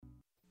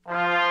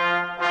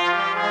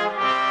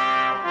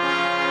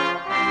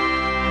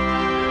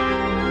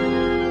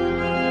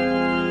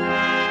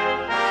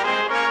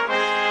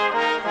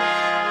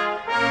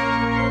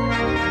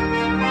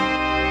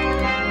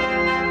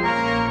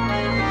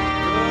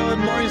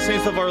Morning,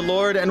 saints of our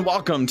Lord, and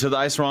welcome to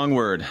Thy Strong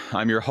Word.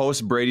 I'm your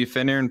host, Brady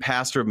Finner,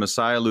 pastor of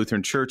Messiah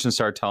Lutheran Church in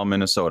Sartell,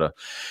 Minnesota.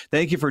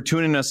 Thank you for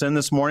tuning us in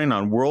this morning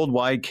on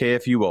Worldwide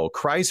KFUO.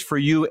 Christ for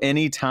you,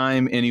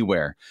 anytime,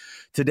 anywhere.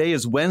 Today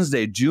is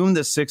Wednesday, June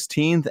the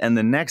 16th, and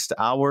the next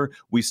hour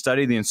we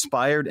study the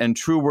inspired and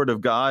true Word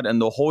of God,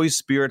 and the Holy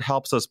Spirit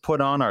helps us put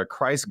on our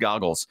Christ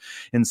goggles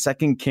in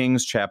 2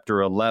 Kings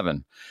chapter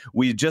 11.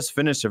 We just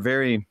finished a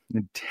very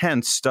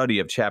intense study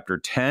of chapter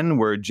 10,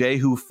 where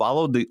Jehu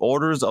followed the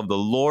orders of the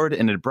Lord,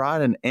 and it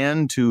brought an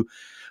end to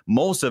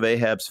most of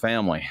Ahab's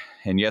family.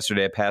 And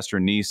yesterday, Pastor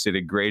Neese did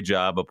a great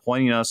job of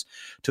pointing us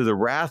to the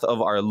wrath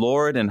of our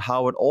Lord and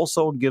how it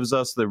also gives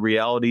us the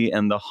reality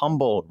and the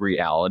humble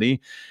reality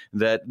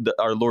that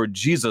our Lord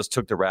Jesus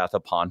took the wrath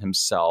upon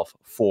himself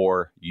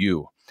for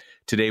you.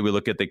 Today, we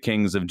look at the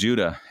kings of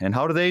Judah. And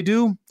how do they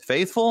do?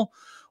 Faithful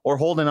or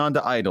holding on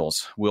to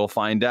idols? We'll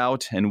find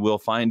out, and we'll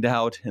find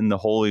out in the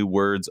holy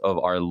words of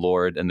our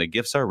Lord. And the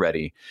gifts are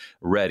ready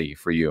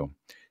for you.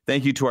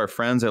 Thank you to our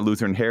friends at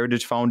Lutheran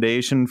Heritage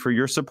Foundation for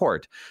your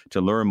support. To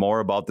learn more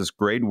about this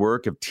great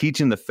work of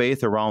teaching the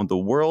faith around the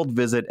world,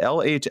 visit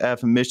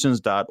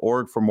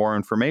lhfmissions.org for more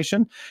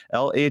information,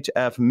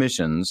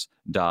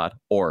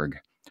 lhfmissions.org.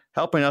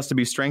 Helping us to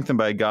be strengthened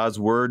by God's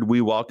Word, we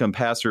welcome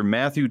Pastor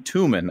Matthew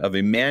Tuman of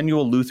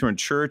Emmanuel Lutheran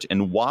Church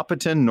in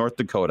Wahpeton, North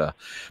Dakota.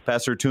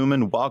 Pastor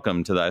Tuman,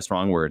 welcome to Thy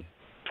Strong Word.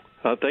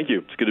 Thank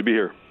you. It's good to be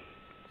here.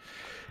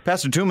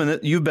 Pastor Tuman,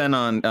 you've been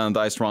on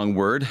Thy Strong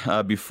Word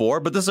before,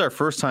 but this is our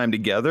first time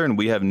together, and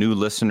we have new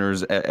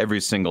listeners every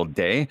single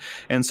day.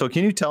 And so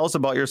can you tell us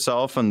about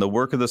yourself and the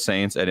work of the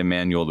saints at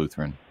Emmanuel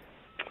Lutheran?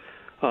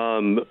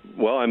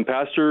 Well, I'm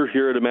pastor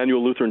here at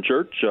Emmanuel Lutheran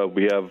Church.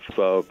 We have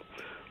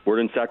Word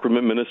and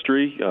Sacrament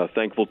ministry,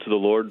 thankful to the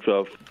Lord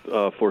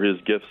for his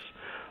gifts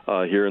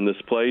here in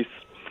this place.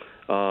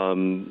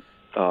 We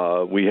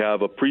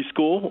have a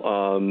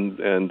preschool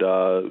and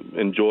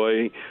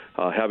enjoy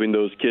having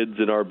those kids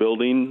in our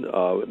building.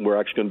 We're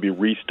actually going to be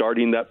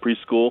restarting that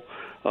preschool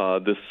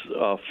this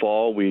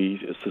fall.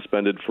 We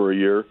suspended for a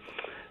year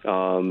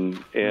and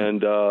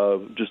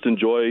just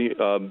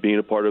enjoy being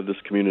a part of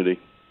this community.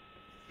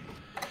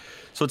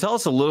 So tell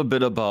us a little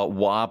bit about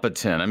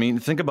Wahpeton. I mean,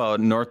 think about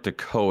North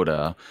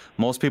Dakota.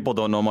 Most people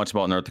don't know much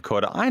about North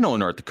Dakota. I know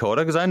North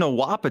Dakota because I know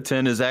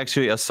Wahpeton is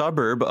actually a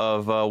suburb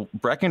of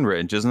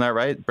Breckenridge. Isn't that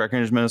right?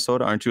 Breckenridge,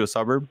 Minnesota. Aren't you a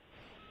suburb?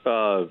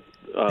 I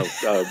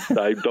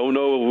don't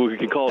know if we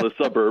can call it a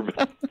suburb.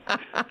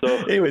 So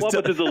Anyways,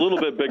 Wahpeton's a little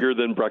bit bigger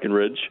than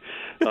Breckenridge.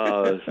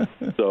 But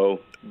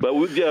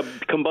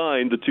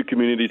combined, the two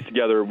communities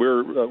together,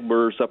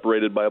 we're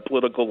separated by a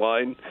political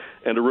line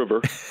and a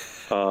river.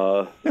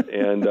 And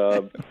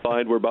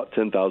combined, we're about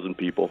 10,000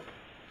 people.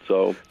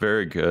 So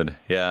very good.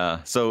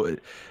 Yeah. So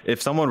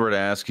if someone were to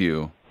ask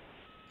you,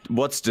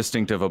 what's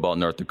distinctive about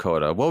North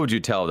Dakota, what would you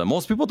tell them?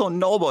 Most people don't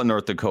know about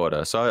North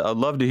Dakota. So I'd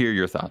love to hear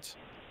your thoughts.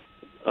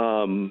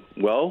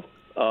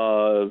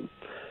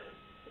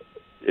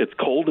 It's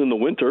cold in the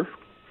winter,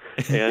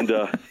 and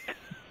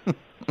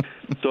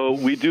so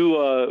we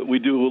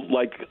do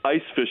like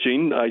ice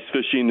fishing. Ice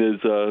fishing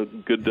is a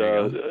good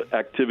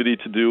activity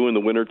to do in the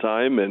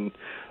wintertime, and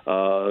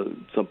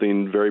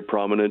something very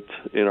prominent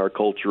in our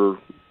culture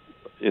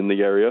in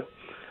the area.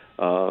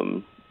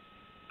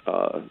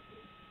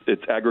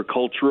 It's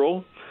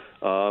agricultural.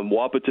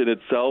 Wahpeton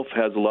itself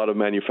has a lot of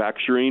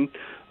manufacturing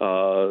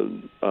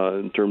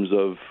in terms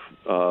of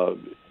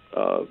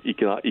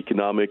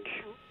economic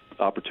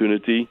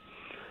opportunity.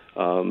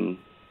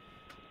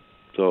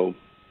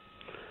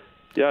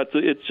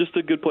 It's just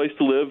a good place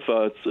to live.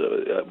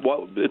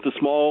 It's a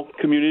small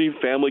community,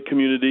 family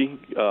community.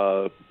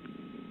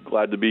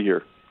 Glad to be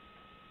here.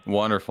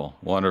 Wonderful,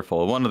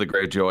 wonderful. One of the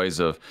great joys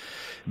of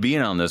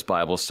being on this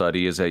Bible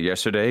study is that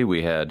yesterday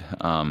we had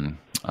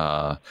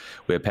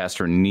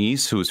Pastor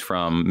Neese, who's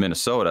from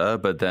Minnesota,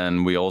 but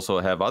then we also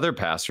have other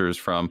pastors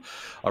from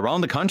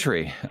around the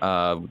country.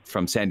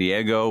 From San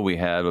Diego, we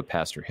have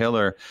Pastor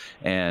Hiller,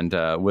 and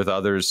with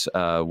others,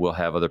 we'll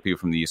have other people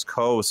from the East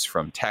Coast,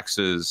 from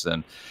Texas,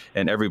 and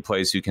every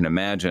place you can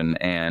imagine.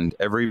 And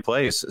every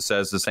place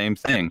says the same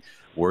thing.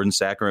 Word and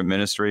Sacrament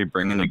ministry,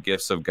 bringing the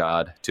gifts of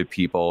God to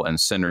people and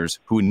sinners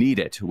who need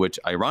it, which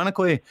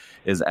ironically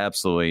is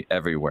absolutely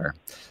everywhere.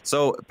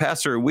 So,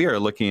 Pastor, we are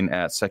looking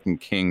at 2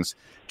 Kings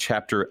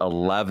chapter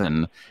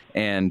 11,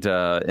 and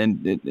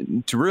to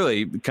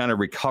really kind of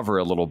recover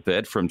a little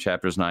bit from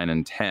chapters 9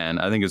 and 10,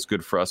 I think it's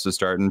good for us to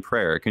start in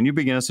prayer. Can you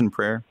begin us in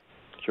prayer?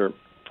 Sure.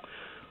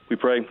 We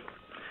pray.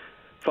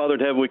 Father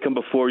in heaven, we come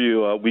before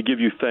you. We give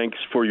you thanks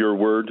for your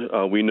word.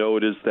 We know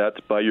it is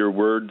that by your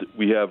word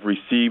we have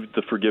received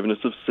the forgiveness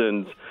of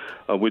sins,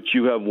 which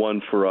you have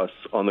won for us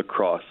on the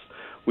cross.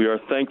 We are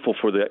thankful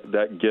for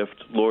that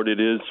gift. Lord, it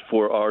is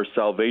for our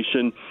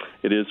salvation.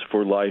 It is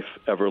for life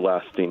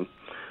everlasting.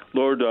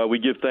 Lord, we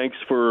give thanks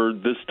for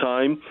this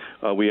time.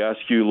 We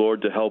ask you,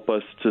 Lord, to help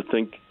us to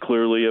think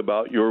clearly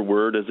about your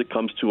word as it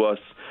comes to us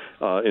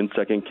in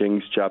 2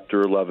 Kings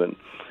chapter 11.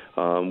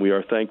 We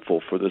are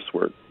thankful for this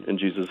word. In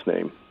Jesus'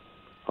 name,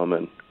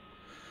 amen.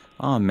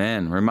 Oh,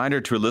 man. Reminder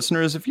to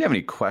listeners, if you have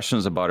any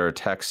questions about our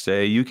text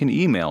today, you can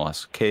email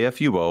us,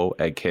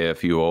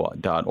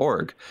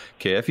 kfuo@kfuo.org,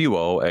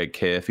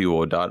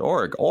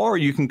 kfuo@kfuo.org, or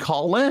you can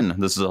call in.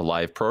 This is a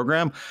live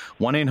program,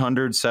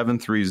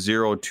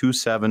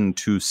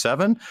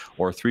 1-800-730-2727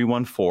 or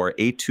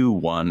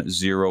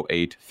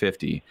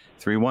 314-821-0850.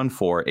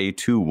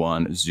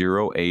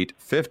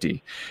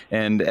 314-821-0850.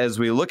 And as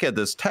we look at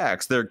this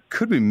text, there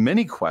could be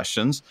many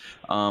questions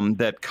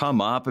that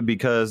come up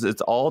because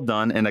it's all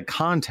done in a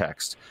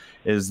context.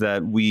 Is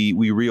that we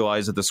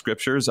realize that the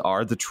scriptures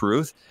are the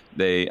truth.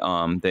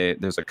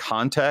 There's a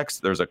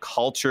context, there's a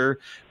culture,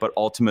 but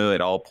ultimately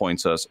it all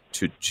points us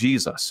to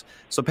Jesus.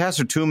 So,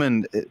 Pastor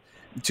Tuman,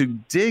 to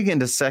dig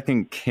into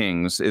 2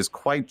 Kings is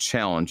quite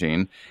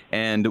challenging,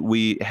 and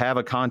we have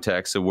a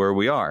context of where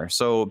we are.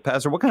 So,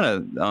 Pastor,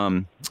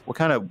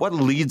 what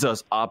leads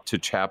us up to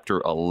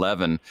chapter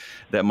 11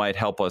 that might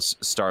help us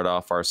start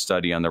off our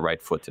study on the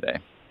right foot today?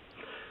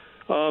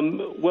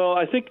 Well,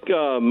 I think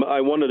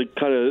I wanted to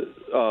kind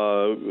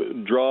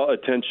of draw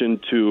attention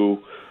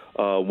to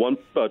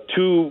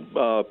two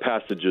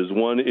passages.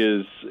 One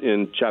is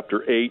in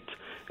chapter 8,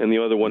 and the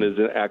other one is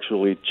in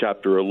actually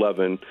chapter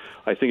 11.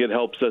 I think it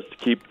helps us to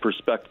keep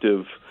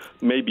perspective,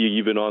 maybe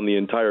even on the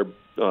entire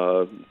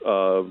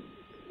two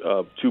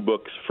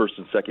books, 1st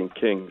and 2nd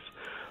Kings.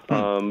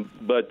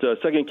 But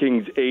 2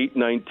 Kings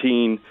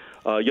 8:19,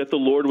 yet the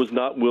Lord was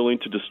not willing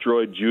to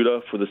destroy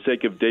Judah for the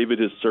sake of David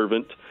his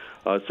servant,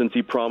 since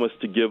he promised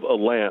to give a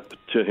lamp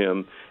to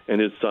him and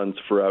his sons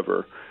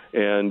forever.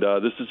 And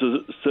this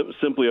is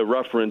simply a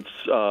reference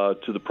to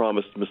the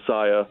promised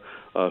Messiah,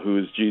 who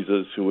is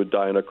Jesus, who would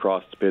die on a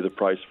cross to pay the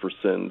price for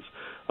sins.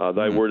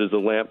 Thy word is a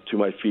lamp to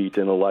my feet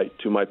and a light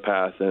to my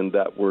path, and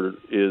that word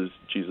is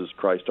Jesus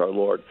Christ our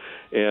Lord.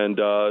 And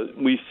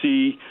we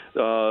see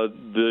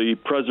the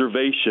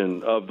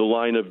preservation of the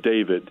line of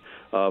David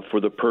for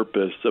the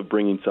purpose of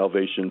bringing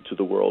salvation to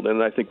the world.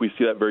 And I think we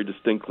see that very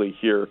distinctly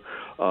here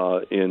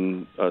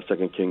in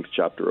 2 Kings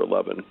chapter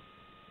 11.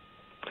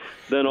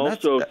 Then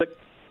also...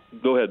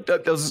 Go ahead. I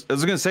was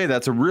going to say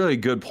that's a really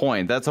good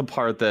point. That's a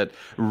part that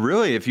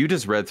really, if you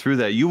just read through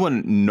that, you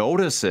wouldn't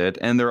notice it.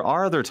 And there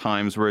are other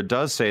times where it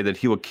does say that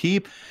he will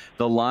keep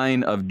the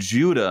line of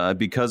Judah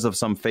because of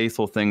some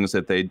faithful things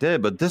that they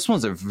did. But this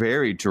one's a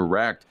very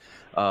direct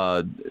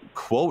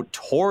quote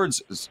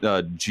towards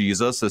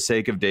Jesus, the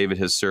sake of David,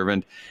 his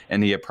servant,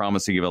 and he had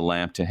promised to give a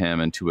lamp to him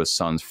and to his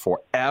sons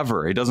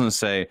forever. He doesn't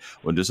say,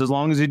 well, just as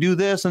long as you do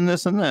this and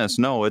this and this.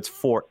 No, it's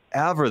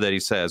forever that he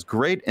says.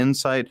 Great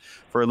insight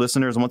for our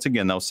listeners. Once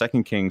again, that was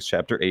 2 Kings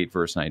chapter 8,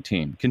 verse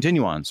 19.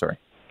 Continue on, sorry.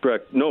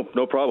 Correct. No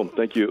problem.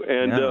 Thank you.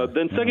 And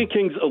then 2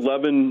 Kings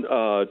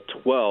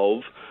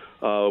 11:12,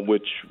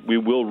 which we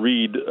will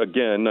read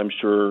again, I'm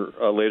sure,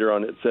 later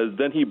on. It says,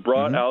 then he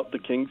brought out the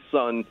king's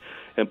son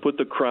and put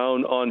the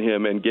crown on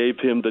him and gave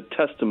him the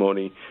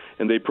testimony,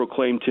 and they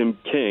proclaimed him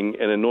king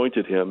and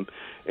anointed him.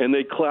 And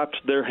they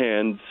clapped their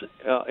hands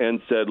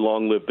and said,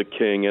 long live the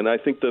king. And I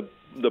think the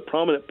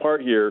prominent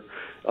part here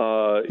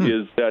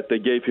is that they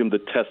gave him the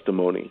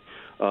testimony,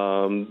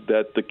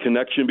 that the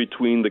connection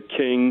between the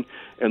king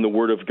and the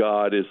word of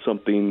God is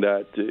something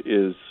that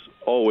is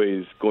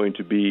always going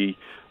to be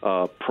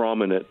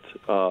prominent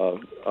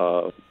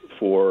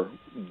for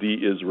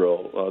the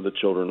Israel, the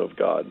children of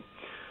God.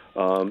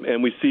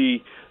 And we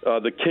see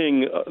the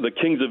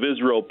kings of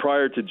Israel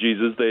prior to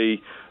Jesus. They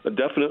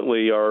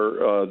definitely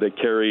are. They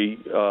carry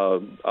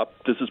up.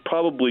 This is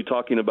probably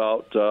talking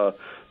about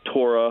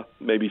Torah,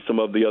 maybe some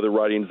of the other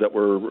writings that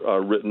were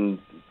written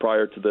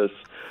prior to this.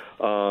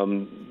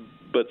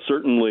 But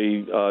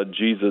certainly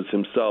Jesus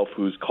himself,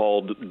 who's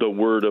called the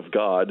Word of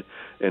God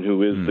and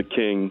who is the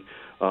King,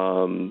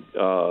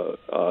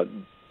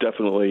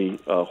 definitely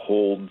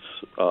holds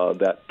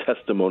that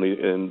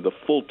testimony and the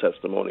full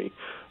testimony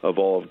of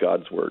all of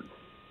God's Word.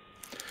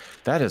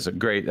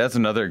 That's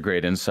another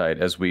great insight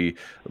as we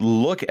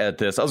look at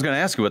this. I was going to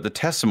ask you what the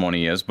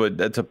testimony is, but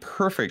that's a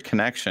perfect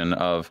connection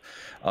of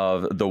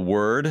the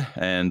Word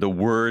and the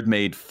Word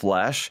made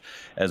flesh,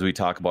 as we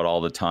talk about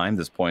all the time.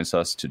 This points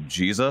us to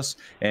Jesus,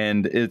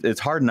 and it's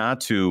hard not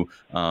to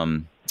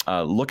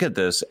look at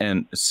this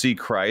and see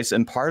Christ.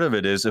 And part of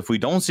it is, if we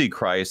don't see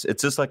Christ,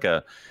 it's just like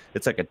a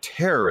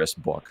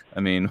terrorist book. I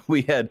mean,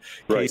 we had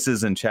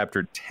cases in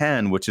chapter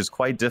 10, which is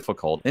quite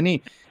difficult.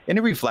 Any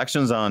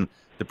reflections on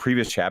the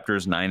previous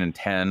chapters 9 and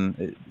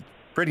 10?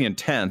 Pretty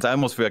intense. I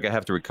almost feel like I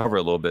have to recover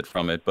a little bit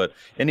from it. But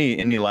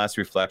any last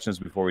reflections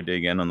before we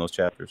dig in on those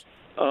chapters?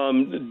 So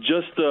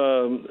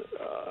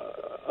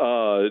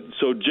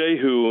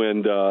Jehu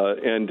and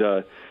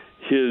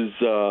his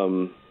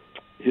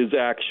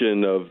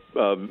action of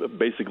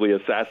basically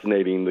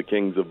assassinating the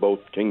kings of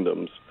both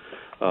kingdoms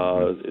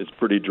is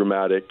pretty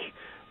dramatic,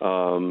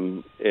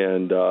 and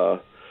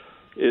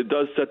it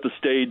does set the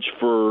stage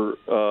for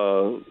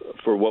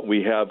what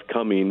we have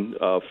coming,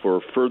 for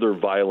further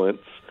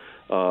violence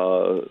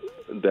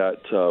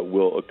that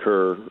will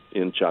occur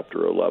in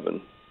chapter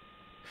 11.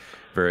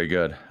 Very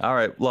good. All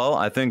right. Well,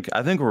 I think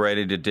we're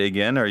ready to dig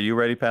in. Are you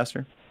ready,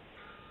 Pastor?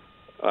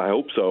 I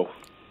hope so.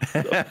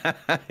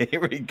 Here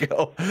we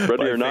go.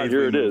 Ready or not,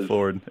 here it is.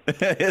 Forward.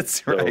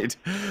 It's right.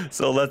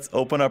 So let's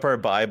open up our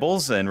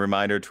Bibles, and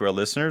reminder to our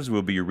listeners,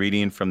 we'll be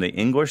reading from the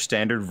English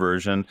Standard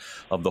Version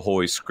of the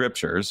Holy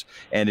Scriptures,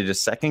 and it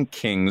is 2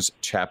 Kings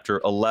chapter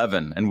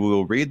 11, and we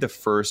will read the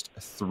first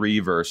 3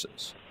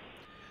 verses.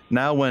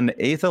 Now when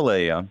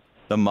Athaliah,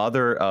 the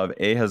mother of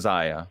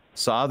Ahaziah,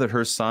 saw that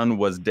her son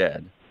was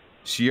dead,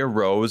 she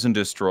arose and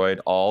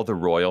destroyed all the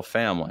royal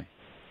family.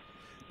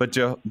 But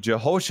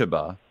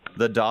Jehosheba,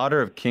 the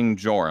daughter of King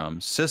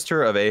Joram,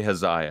 sister of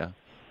Ahaziah,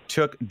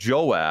 took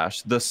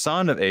Joash, the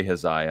son of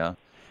Ahaziah,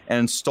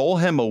 and stole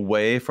him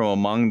away from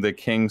among the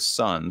king's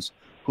sons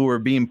who were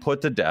being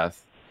put to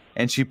death,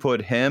 and she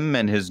put him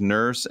and his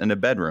nurse in a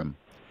bedroom.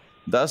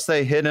 Thus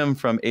they hid him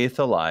from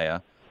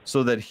Athaliah,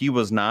 so that he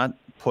was not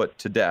put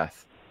to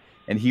death.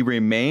 And he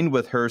remained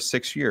with her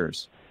 6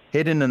 years,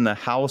 hidden in the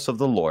house of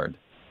the Lord,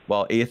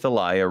 while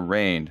Athaliah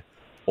reigned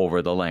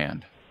over the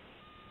land.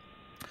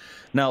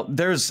 Now,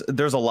 there's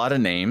a lot of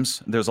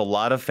names. There's a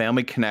lot of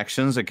family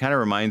connections. It kind of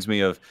reminds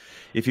me of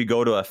if you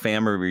go to a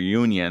family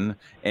reunion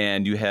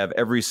and you have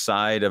every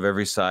side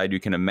you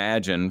can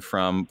imagine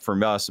from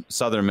us,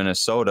 southern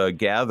Minnesota,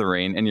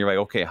 gathering, and you're like,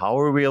 okay, how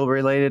are we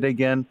related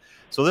again?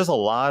 So there's a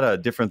lot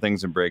of different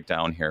things to break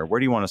down here. Where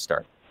do you want to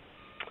start?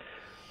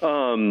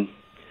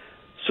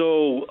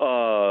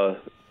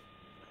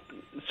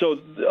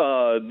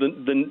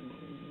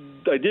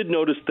 I did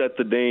notice that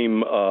the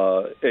name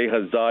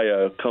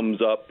Ahaziah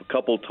comes up a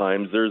couple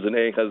times. There's an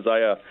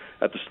Ahaziah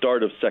at the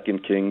start of 2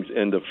 Kings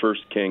and of 1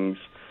 Kings,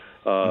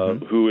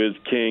 who is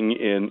king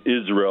in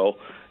Israel,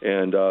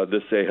 and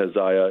this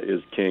Ahaziah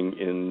is king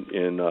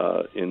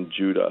in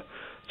Judah.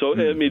 So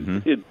I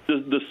mean,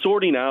 the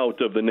sorting out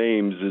of the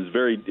names is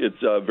very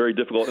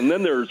difficult. And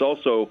then there's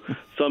also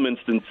some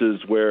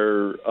instances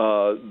where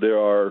there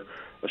are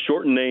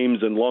shortened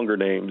names and longer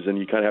names, and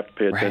you kind of have to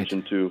pay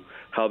attention to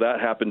how that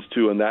happens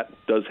too, and that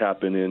does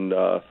happen in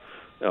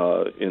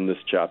this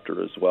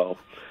chapter as well.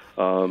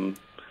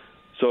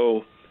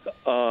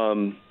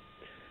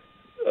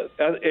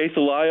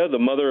 Athaliah, the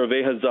mother of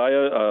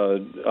Ahaziah,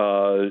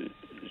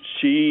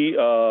 she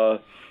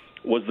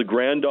was the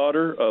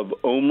granddaughter of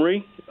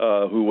Omri,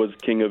 who was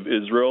king of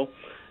Israel,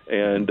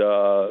 and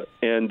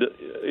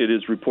it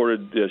is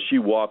reported that she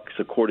walks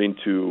according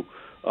to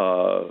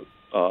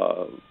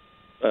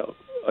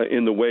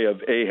in the way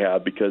of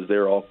Ahab, because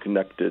they're all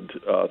connected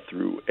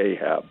through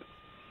Ahab.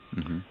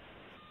 Mm-hmm.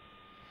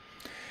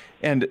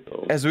 And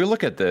as we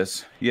look at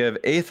this, you have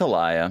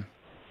Athaliah.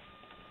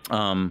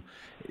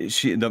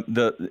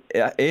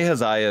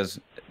 Ahaziah's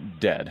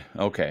dead.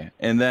 Okay,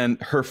 and then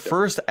her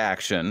first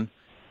action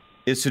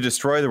is to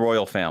destroy the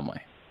royal family.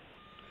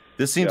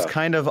 This seems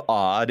kind of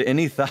odd.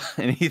 Any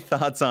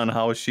thoughts on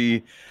how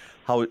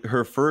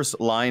her first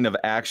line of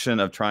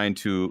action of trying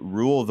to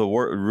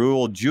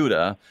rule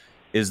Judah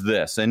is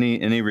this?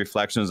 Any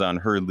reflections on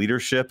her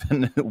leadership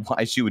and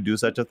why she would do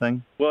such a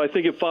thing? Well, I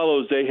think it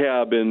follows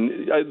Ahab,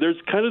 and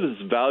there's kind of this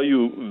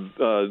value,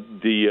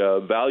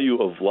 the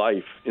value of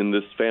life in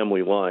this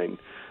family line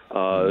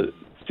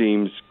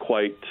seems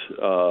quite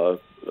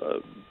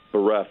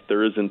bereft.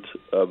 There isn't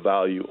a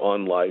value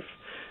on life.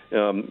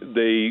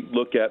 They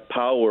look at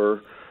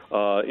power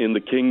in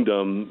the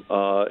kingdom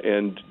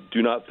and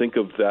do not think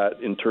of that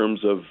in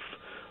terms of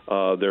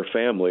their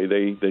family.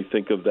 They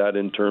think of that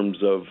in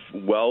terms of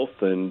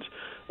wealth and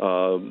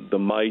the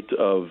might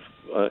of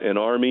an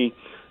army,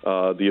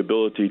 the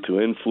ability to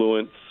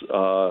influence.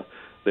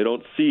 They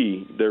don't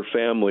see their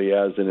family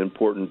as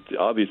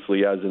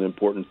obviously as an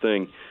important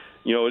thing.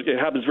 You know, it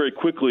happens very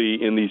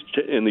quickly in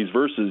these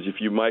verses.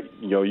 If you might,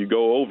 you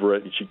go over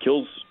it, and she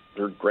kills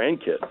her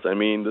grandkids. I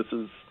mean, this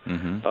is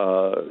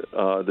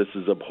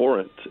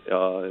abhorrent.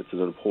 It's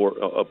an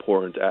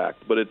abhorrent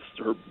act, but it's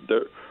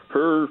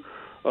her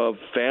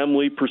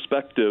family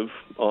perspective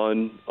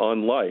on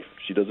life.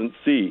 She doesn't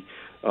see,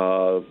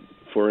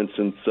 for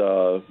instance,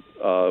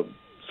 Psalm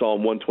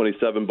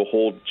 127,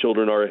 "Behold,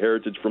 children are a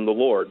heritage from the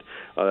Lord."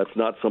 That's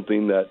not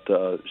something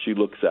that she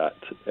looks at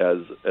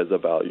as a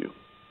value.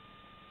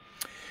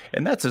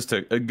 And that's just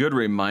a good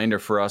reminder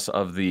for us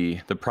of the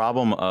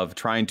problem of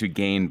trying to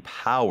gain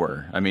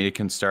power. I mean, it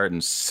can start in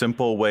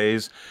simple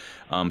ways,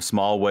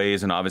 small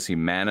ways, and obviously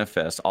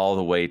manifest all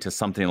the way to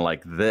something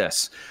like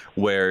this,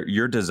 where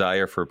your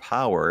desire for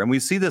power, and we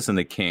see this in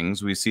the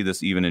kings, we see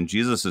this even in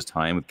Jesus'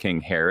 time with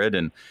King Herod,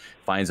 and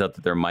finds out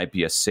that there might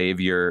be a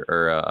savior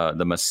or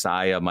the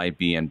Messiah might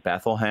be in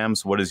Bethlehem.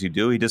 So what does he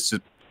do? He just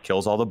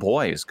kills all the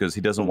boys because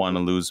he doesn't want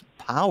to lose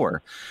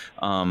power.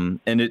 And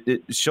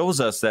it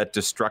shows us that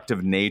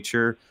destructive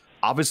nature,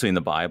 obviously in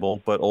the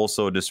Bible, but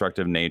also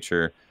destructive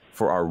nature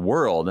for our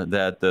world,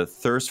 that the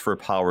thirst for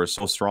power is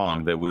so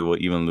strong that we will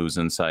even lose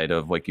insight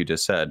of, like you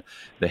just said,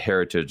 the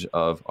heritage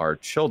of our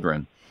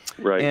children.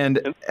 Right.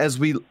 And as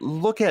we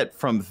look at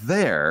from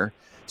there,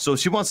 so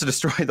she wants to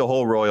destroy the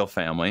whole royal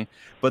family,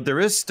 but there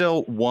is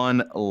still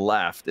one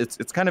left.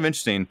 It's kind of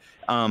interesting.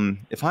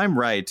 If I'm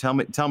right, tell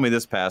me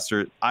this,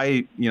 Pastor.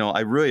 I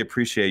really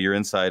appreciate your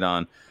insight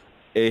on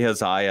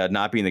Ahaziah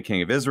not being the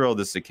king of Israel.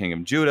 This is the king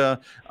of Judah.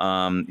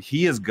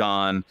 He is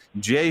gone.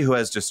 Jehu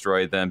has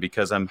destroyed them,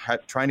 because I'm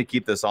trying to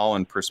keep this all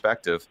in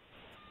perspective.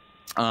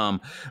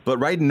 But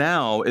right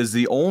now is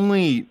the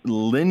only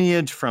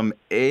lineage from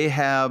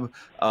Ahab,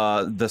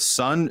 the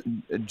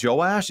son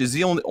Joash, is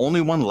the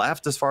only one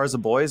left as far as the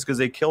boys, because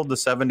they killed the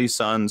 70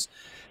 sons.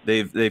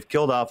 They've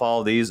killed off all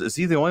of these. Is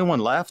he the only one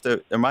left?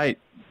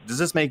 Does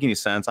this make any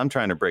sense? I'm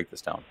trying to break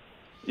this down.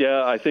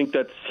 Yeah, I think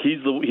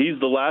he's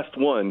the last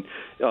one.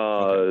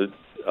 Okay.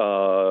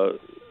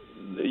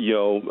 He's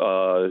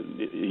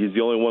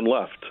the only one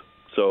left.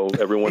 So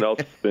everyone else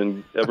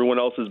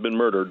has been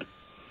murdered.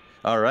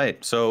 All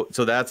right, so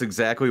that's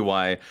exactly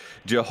why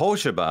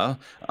Jehosheba,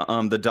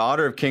 the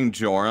daughter of King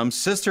Joram,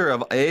 sister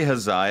of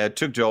Ahaziah,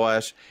 took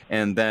Joash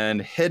and then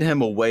hid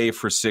him away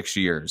for 6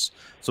 years.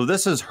 So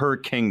this is her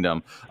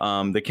kingdom.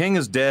 The king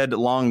is dead,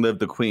 long live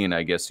the queen,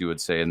 I guess you would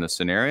say in this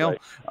scenario.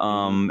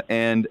 Right.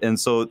 And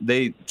so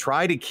they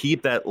try to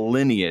keep that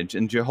lineage.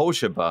 And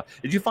Jehosheba,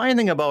 did you find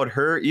anything about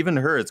her? Even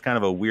her, it's kind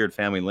of a weird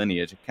family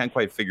lineage. I can't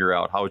quite figure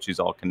out how she's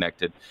all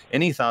connected.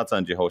 Any thoughts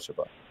on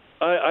Jehosheba?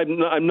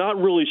 I'm not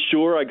really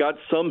sure. I got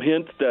some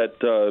hint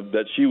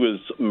that she was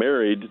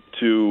married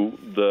to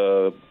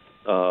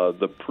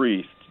the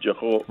priest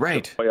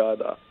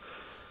Jehoiada.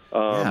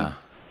 Yeah.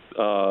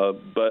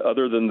 But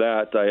other than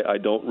that, I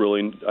don't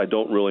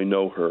really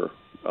know her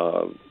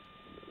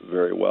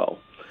very well.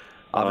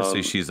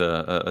 Obviously, she's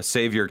a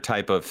savior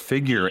type of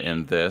figure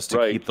in this to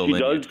right. keep the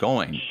lineage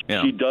going.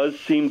 Yeah. She does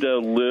seem to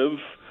live.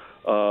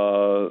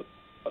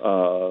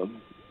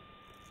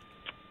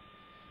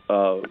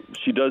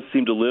 She does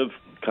seem to live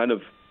kind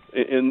of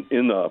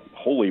in a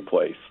holy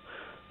place,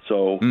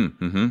 so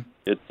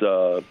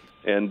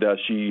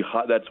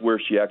that's where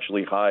she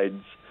actually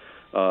hides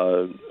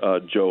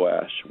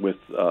Joash with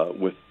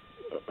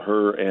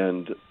her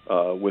and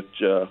with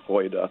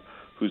Jehoiada,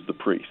 who's the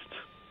priest.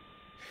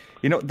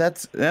 You know,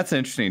 that's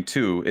interesting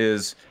too.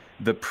 Is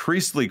the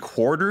priestly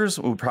quarters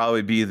would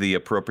probably be the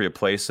appropriate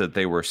place that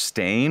they were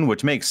staying,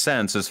 which makes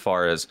sense as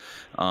far as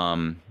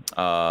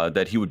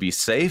that he would be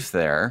safe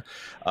there.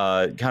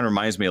 It kind of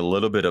reminds me a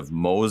little bit of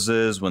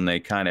Moses when they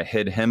kind of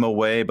hid him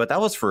away, but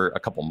that was for a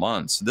couple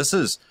months. This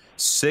is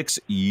 6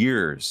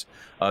 years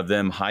of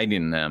them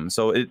hiding them.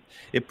 So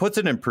it puts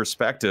it in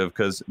perspective,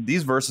 because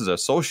these verses are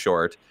so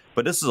short,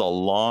 but this is a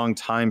long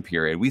time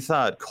period. We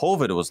thought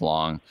COVID was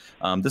long.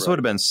 This would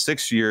have been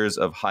 6 years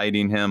of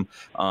hiding him.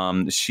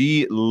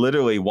 She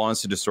literally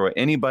wants to destroy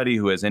anybody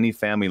who has any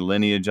family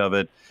lineage of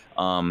it.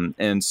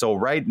 And so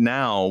right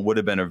now would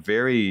have been a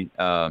very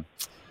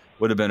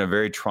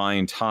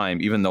trying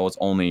time, even though it's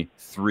only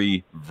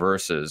 3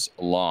 verses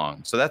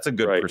long. So that's a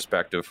good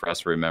perspective for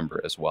us to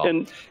remember as well.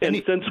 And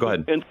since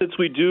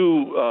we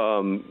do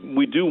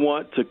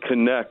want to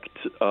connect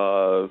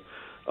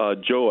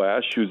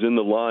Joash, who's in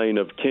the line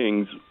of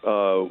kings,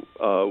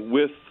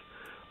 with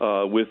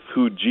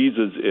who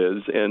Jesus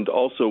is, and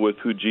also with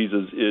who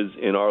Jesus is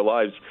in our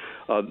lives.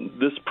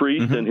 This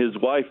priest and his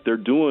wife, they're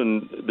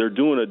doing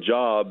a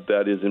job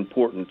that is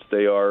important.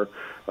 They are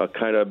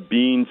kind of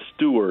being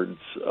stewards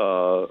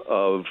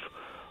of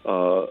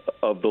the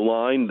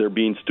line. They're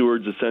being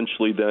stewards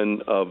essentially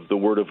then of the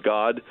Word of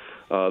God,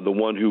 the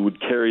one who would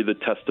carry the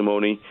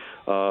testimony.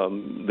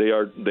 They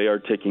are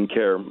taking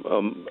care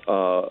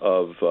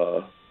of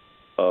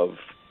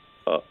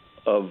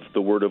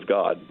the Word of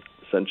God,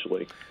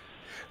 essentially.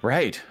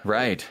 Right.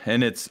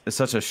 And it's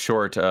such a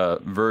short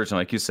version,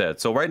 like you said.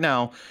 So right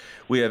now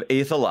we have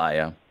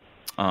Athaliah.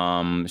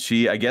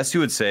 She, I guess you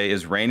would say,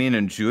 is reigning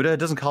in Judah. It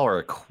doesn't call her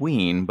a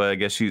queen, but I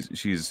guess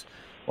she's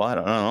well, I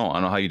don't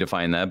know how you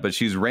define that, but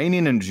she's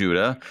reigning in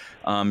Judah.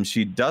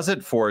 She does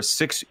it for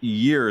 6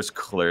 years,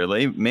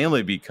 clearly,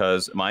 mainly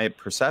because my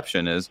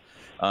perception is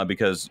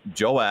because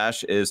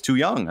Joash is too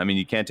young. I mean,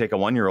 you can't take a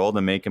 1-year-old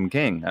and make him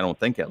king. I don't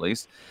think, at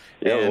least.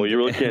 Yeah, well, you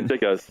really can't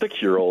take a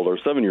 6-year-old or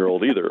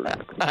 7-year-old either.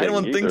 I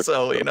don't think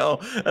so. You know,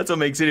 that's what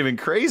makes it even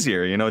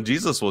crazier. You know,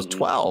 Jesus was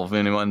 12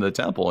 when he went to the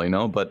temple. You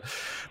know, but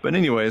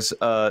anyways,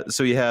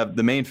 so you have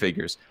the main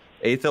figures: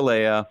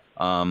 Athaliah,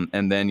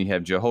 and then you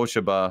have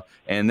Jehosheba,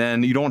 and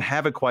then you don't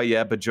have it quite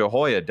yet, but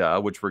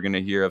Jehoiada, which we're going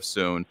to hear of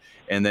soon,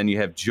 and then you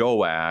have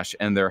Joash,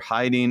 and they're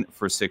hiding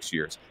for 6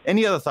 years.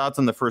 Any other thoughts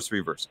on the first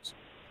 3 verses?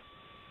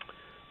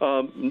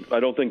 I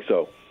don't think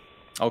so.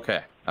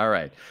 Okay. All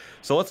right.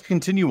 So let's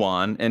continue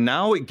on. And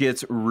now it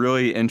gets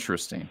really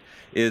interesting,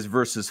 is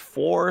verses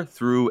 4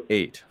 through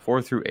 8.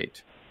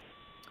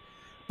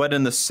 But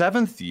in the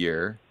 7th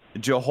year,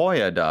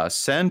 Jehoiada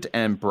sent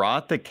and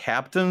brought the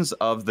captains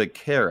of the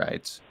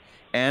Kerites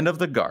and of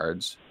the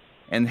guards,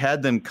 and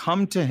had them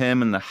come to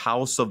him in the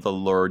house of the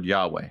Lord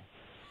Yahweh.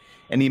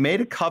 And he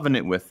made a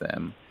covenant with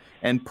them,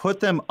 and put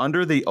them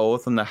under the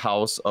oath in the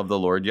house of the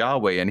Lord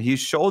Yahweh. And he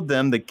showed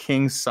them the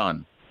king's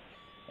son.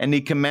 And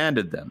he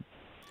commanded them,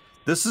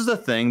 "This is the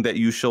thing that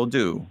you shall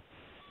do.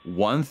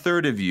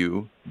 1/3 of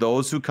you,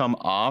 those who come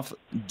off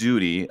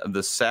duty of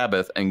the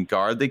Sabbath and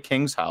guard the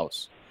king's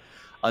house,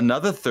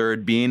 another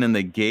third being in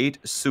the gate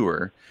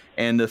sewer,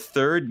 and the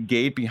third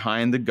gate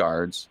behind the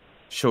guards,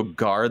 shall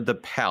guard the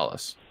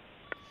palace.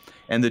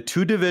 And the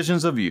 2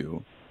 divisions of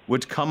you,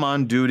 which come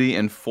on duty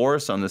in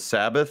force on the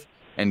Sabbath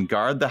and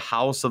guard the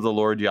house of the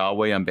Lord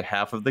Yahweh on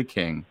behalf of the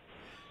king,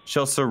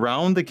 shall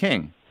surround the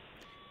king,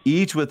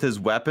 each with his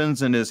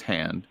weapons in his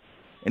hand,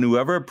 and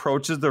whoever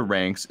approaches the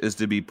ranks is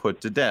to be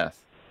put to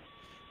death.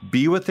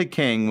 Be with the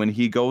king when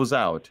he goes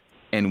out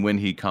and when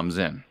he comes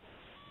in.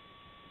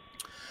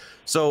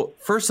 So,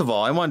 first of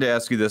all, I wanted to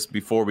ask you this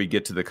before we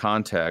get to the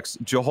context.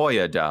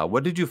 Jehoiada,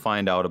 what did you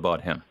find out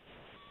about him?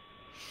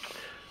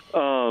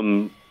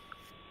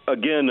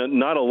 Again,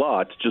 not a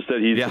lot, just that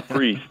he's a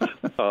priest.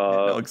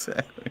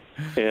 Exactly.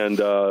 And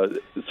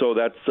so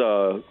that's,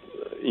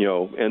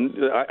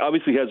 and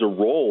obviously has a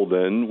role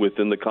then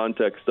within the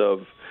context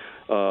of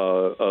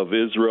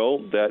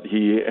Israel, that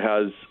he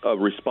has a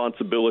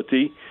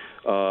responsibility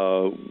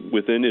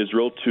within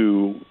Israel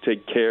to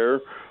take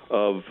care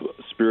of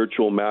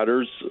spiritual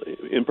matters,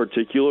 in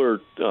particular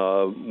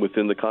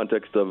within the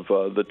context of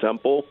the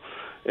temple,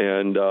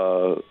 and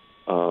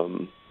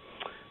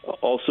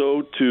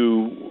also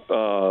to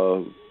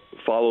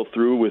follow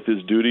through with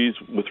his duties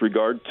with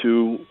regard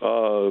to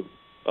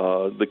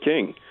the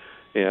king,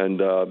 and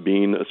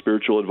being a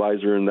spiritual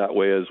advisor in that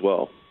way as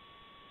well.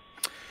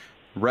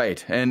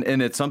 Right.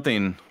 And it's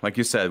something, like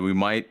you said,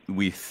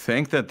 we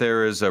think that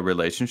there is a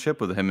relationship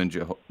with him and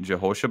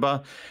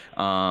Jehoshaphat,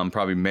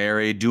 probably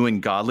married,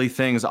 doing godly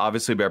things,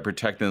 obviously by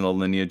protecting the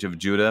lineage of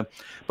Judah.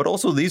 But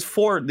also these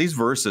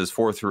verses,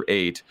 4 through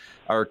 8,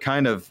 are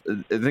kind of,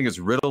 I think it's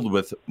riddled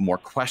with more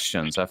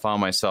questions. I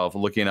found myself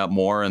looking up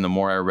more, and the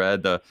more I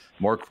read, the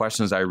more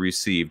questions I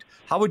received.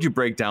 How would you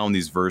break down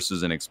these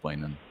verses and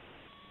explain them?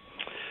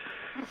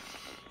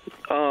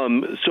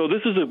 So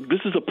this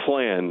is a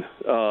plan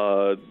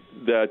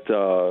that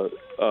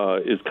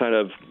is kind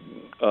of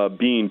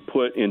being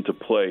put into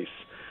place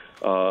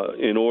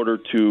in order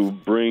to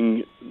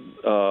bring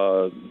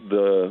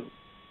the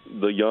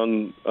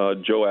young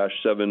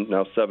Joash,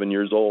 now 7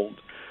 years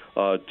old,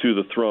 to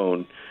the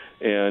throne,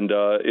 and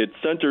it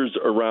centers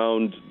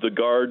around the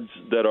guards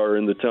that are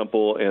in the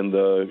temple, and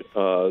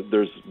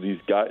there's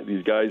these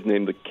guys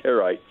named the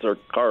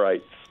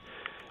Karites.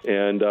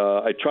 And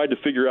I tried to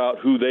figure out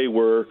who they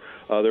were.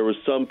 There was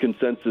some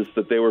consensus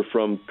that they were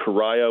from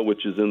Kariah,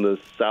 which is in the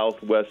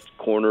southwest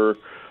corner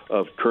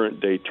of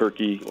current-day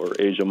Turkey or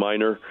Asia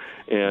Minor,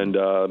 and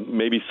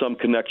maybe some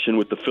connection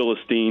with the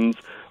Philistines.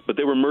 But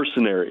they were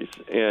mercenaries,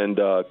 and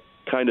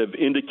kind of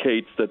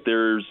indicates that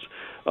there's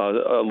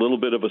a little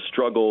bit of a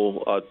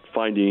struggle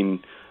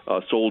finding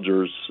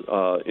soldiers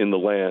in the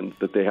land,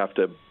 that they have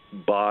to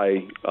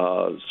buy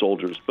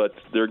soldiers. But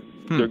they're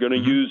going to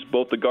use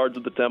both the guards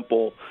of the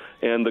temple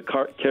and the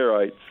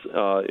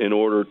Karites in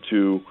order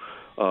to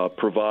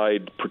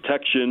provide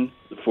protection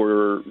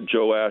for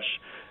Joash,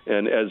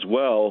 and as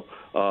well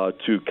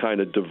to kind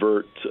of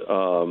divert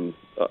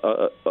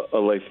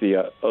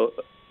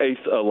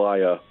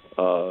Athaliah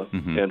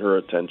and her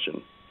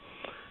attention.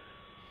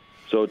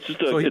 So it's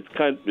just it's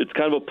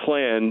kind of a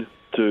plan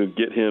to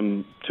get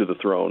him to the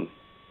throne.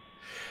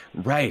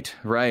 Right,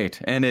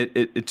 and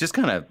it just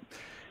kind of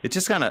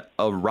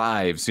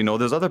arrives.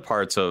 There's other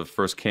parts of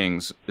 2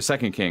 Kings,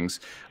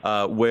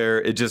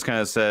 where it just kind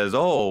of says,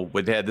 "Oh,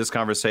 we had this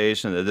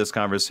conversation, this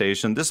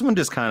conversation." This one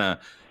just kind of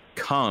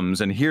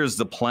comes, and here's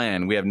the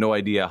plan. We have no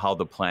idea how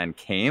the plan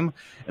came,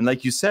 and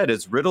like you said,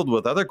 it's riddled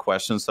with other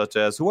questions such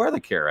as, who are the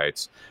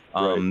Karites?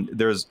 Right.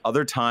 There's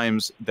other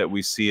times that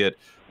we see it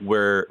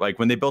where, like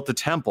when they built the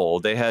temple,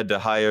 they had to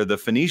hire the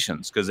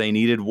Phoenicians because they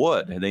needed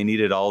wood and they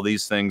needed all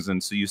these things.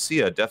 And so you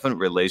see a definite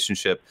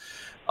relationship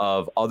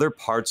of other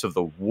parts of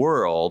the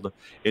world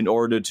in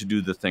order to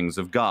do the things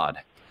of God.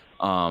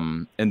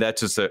 And that's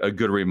just a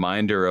good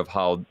reminder of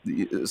how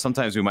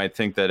sometimes we might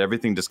think that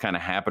everything just kind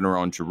of happened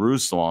around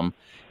Jerusalem,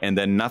 and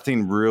then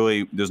nothing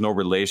really, there's no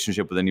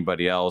relationship with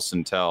anybody else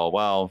until,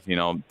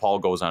 Paul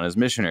goes on his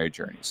missionary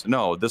journeys.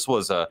 No, this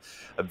was a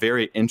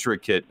very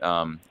intricate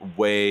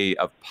way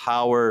of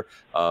power,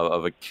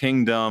 of a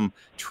kingdom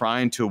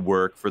trying to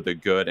work for the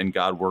good, and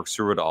God works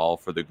through it all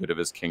for the good of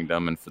his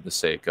kingdom and for the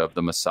sake of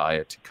the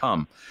Messiah to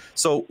come.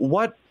 So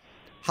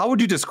how would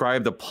you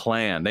describe the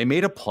plan? They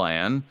made a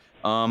plan.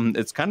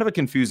 It's kind of a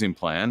confusing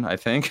plan, I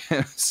think.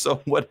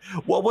 So what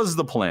was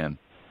the plan?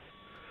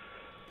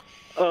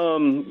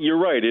 You're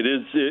right. It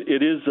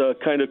is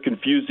kind of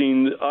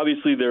confusing.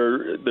 Obviously,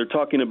 they're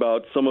talking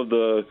about some of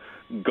the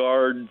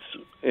guards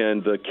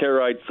and the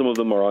Karites. Some of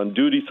them are on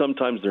duty.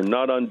 Sometimes they're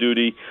not on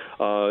duty.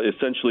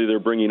 Essentially, they're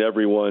bringing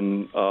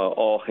everyone,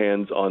 all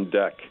hands on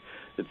deck.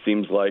 It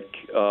seems like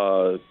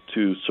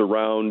to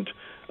surround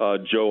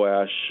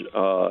Joash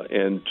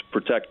and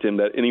protect him.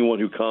 That anyone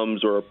who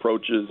comes or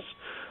approaches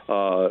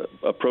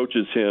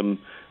him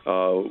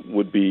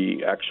would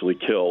be actually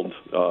killed,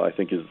 I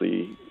think is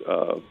the,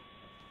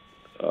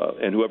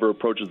 and whoever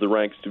approaches the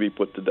ranks to be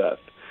put to death.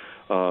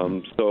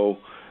 So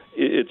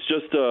it's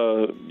just,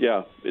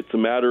 it's a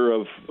matter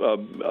of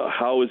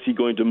how is he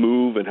going to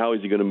move and how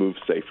is he going to move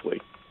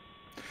safely.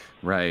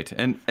 Right.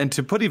 And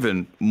to put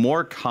even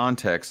more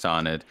context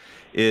on it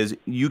is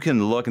you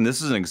can look, and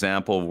this is an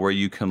example where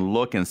you can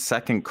look in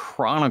 2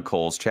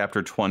 Chronicles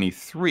chapter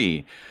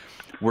 23,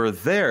 we're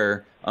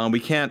there, we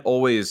can't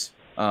always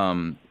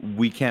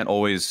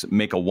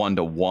make a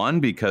one-to-one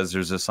because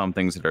there's just some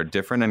things that are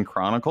different in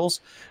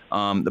Chronicles.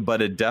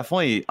 But it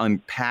definitely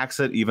unpacks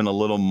it even a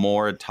little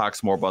more. It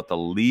talks more about the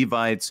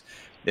Levites.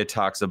 It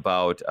talks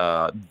about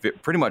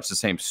pretty much the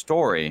same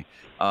story,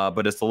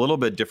 but it's a little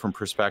bit different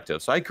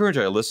perspective. So I encourage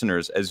our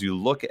listeners, as you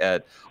look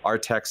at our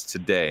text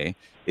today,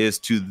 is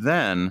to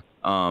then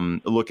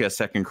look at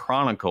 2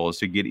 Chronicles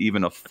to get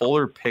even a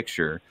fuller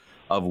picture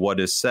of what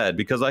is said.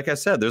 Because like I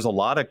said, there's a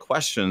lot of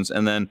questions.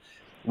 And then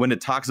when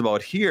it talks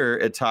about here,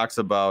 it talks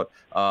about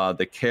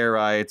the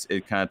Karaites.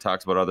 It kind of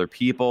talks about other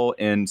people.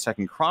 In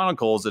 2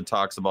 Chronicles, it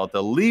talks about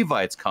the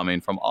Levites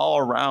coming from all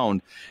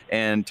around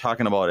and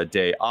talking about a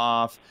day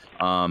off,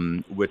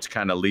 which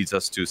kind of leads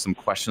us to some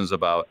questions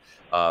about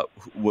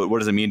what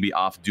does it mean to be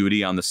off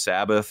duty on the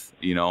Sabbath?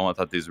 You know, I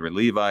thought these were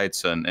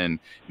Levites and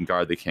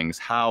guard the king's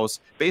house.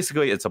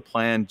 Basically, it's a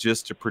plan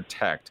just to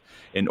protect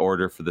in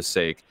order for the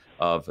sake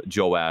of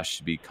Joash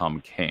to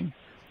become king.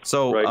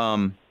 So,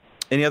 right.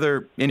 Any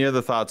other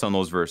thoughts on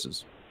those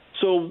verses?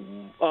 So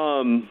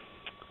one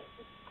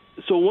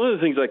of the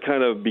things I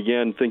kind of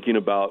began thinking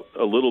about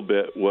a little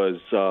bit was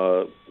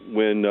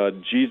when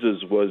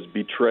Jesus was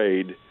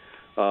betrayed.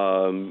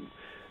 So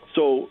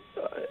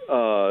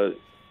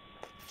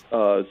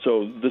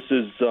this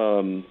is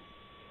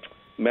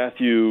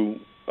Matthew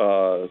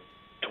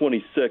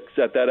 26.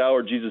 At that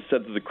hour, Jesus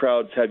said to the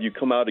crowds, "Have you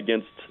come out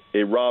against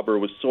a robber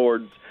with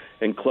swords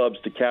and clubs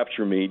to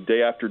capture me?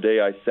 Day after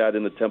day I sat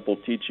in the temple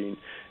teaching,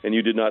 and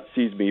you did not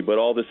seize me. But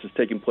all this has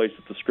taken place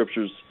that the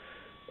scriptures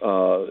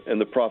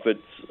and the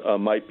prophets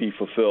might be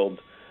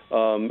fulfilled."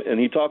 And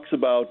he talks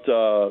about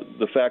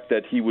the fact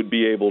that he would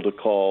be able to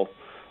call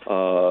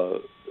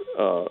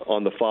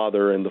on the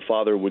Father, and the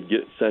Father would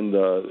send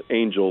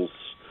angels,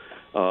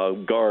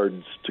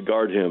 guards to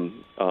guard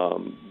him,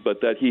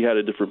 but that he had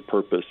a different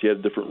purpose. He had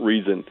a different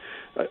reason.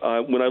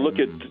 When I look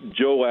at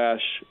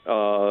Joash,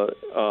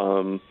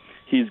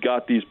 he's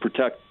got these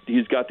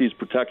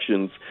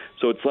protections.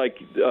 So it's like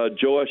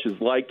Joash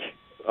is like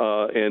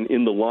and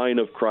in the line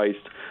of Christ,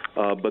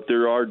 but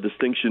there are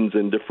distinctions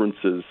and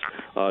differences.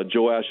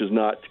 Joash is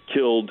not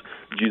killed.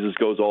 Jesus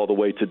goes all the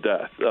way to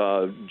death.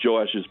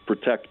 Joash is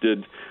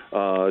protected.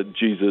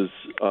 Jesus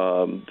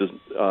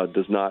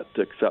does not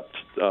accept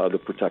the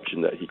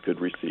protection that he could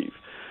receive.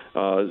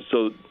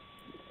 So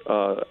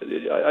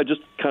I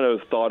just kind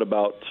of thought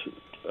about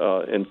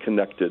and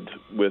connected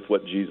with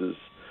what Jesus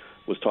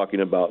was talking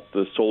about,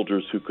 the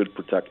soldiers who could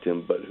protect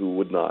him but who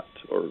would not,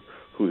 or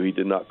who he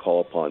did not call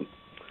upon.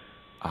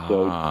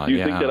 So do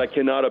you think that I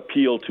cannot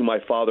appeal to my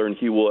Father and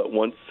he will at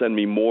once send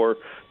me more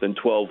than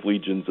 12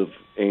 legions of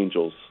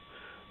angels?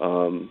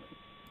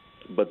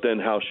 But then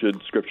how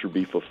should Scripture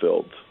be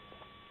fulfilled?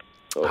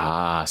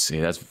 So. See,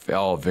 that's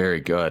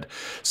very good.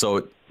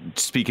 So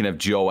speaking of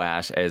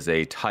Joash as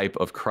a type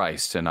of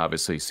Christ, and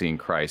obviously seeing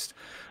Christ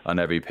on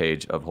every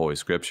page of Holy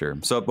Scripture.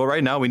 But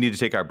right now we need to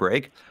take our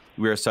break.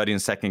 We are studying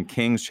 2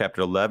 Kings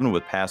chapter 11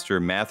 with Pastor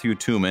Matthew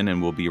Tuman,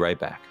 and we'll be right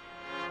back.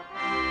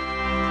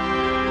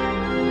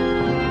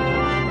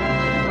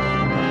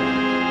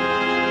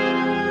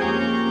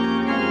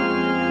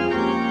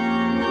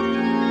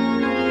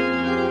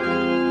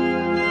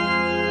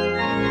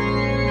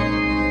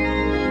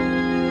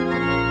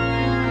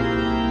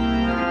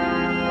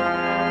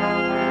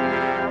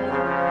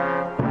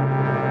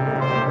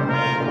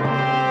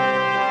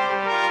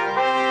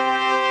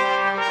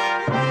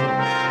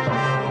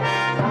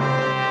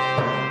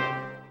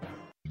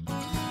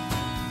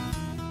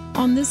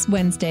 On this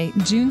Wednesday,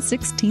 June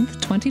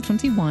 16th,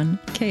 2021,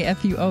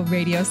 KFUO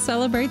Radio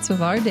celebrates with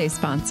our day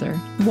sponsor,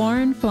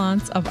 Warren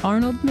Flantz of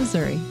Arnold,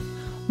 Missouri.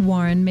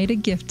 Warren made a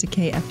gift to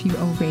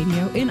KFUO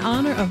Radio in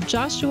honor of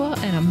Joshua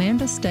and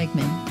Amanda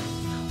Stegman.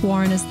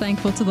 Warren is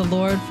thankful to the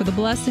Lord for the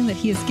blessing that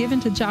he has given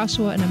to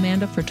Joshua and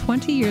Amanda for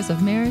 20 years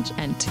of marriage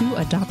and 2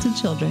 adopted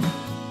children.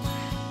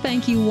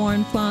 Thank you,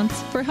 Warren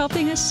Flantz, for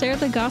helping us share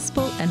the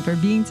gospel and for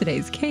being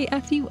today's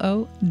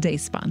KFUO day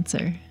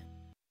sponsor.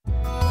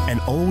 An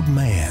old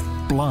man,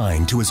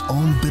 blind to his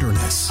own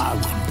bitterness. I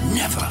will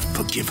never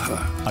forgive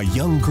her. A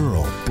young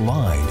girl,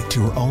 blind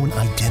to her own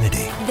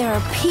identity. There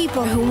are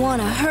people who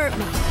want to hurt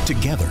me.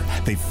 Together,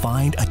 they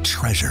find a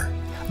treasure,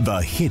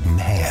 the hidden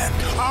hand.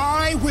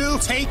 I will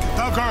take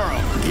the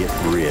girl. Get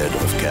rid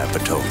of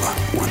Capitola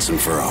once and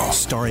for all.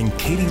 Starring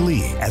Katie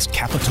Lee as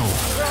Capitola.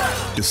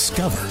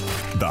 Discover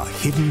the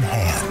hidden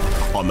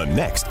hand on the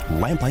next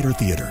Lamplighter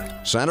Theater.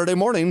 Saturday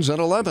mornings at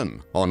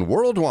 11 on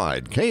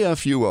Worldwide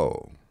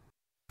KFUO.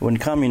 When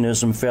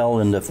communism fell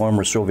in the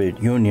former Soviet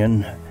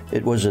Union,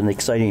 it was an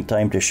exciting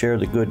time to share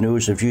the good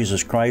news of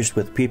Jesus Christ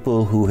with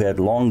people who had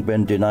long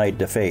been denied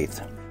the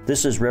faith.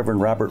 This is Reverend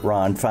Robert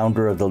Ron,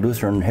 founder of the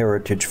Lutheran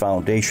Heritage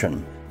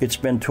Foundation. It's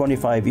been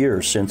 25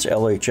 years since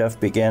LHF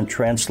began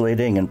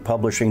translating and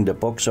publishing the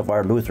books of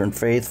our Lutheran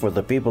faith for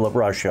the people of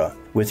Russia.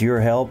 With your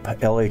help,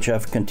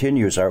 LHF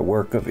continues our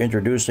work of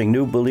introducing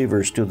new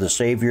believers to the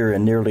Savior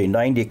in nearly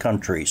 90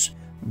 countries.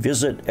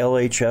 Visit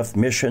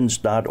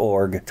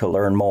lhfmissions.org to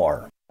learn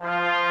more.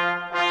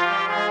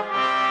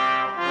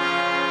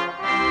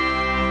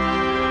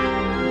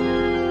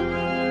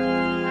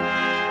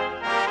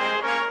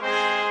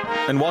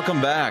 And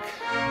welcome back.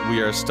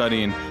 We are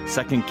studying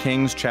 2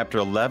 Kings chapter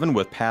 11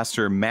 with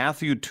Pastor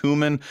Matthew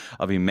Tuman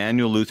of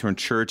Emmanuel Lutheran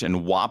Church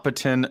in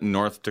Wahpeton,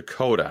 North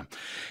Dakota.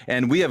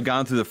 And we have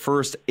gone through the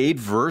first 8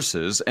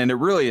 verses, and it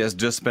really has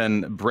just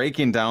been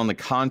breaking down the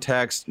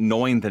context,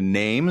 knowing the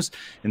names,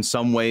 in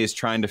some ways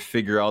trying to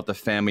figure out the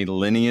family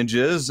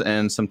lineages,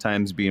 and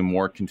sometimes being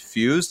more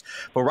confused.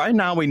 But right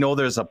now we know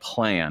there's a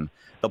plan.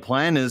 The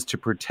plan is to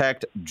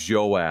protect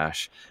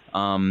Joash.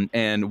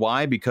 And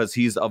why? Because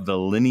he's of the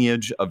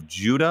lineage of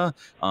Judah.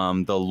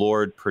 The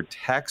Lord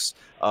protects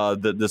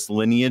this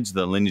lineage,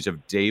 the lineage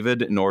of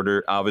David, in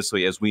order,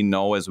 obviously, as we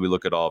know, as we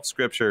look at all of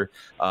Scripture,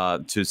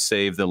 to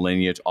save the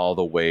lineage all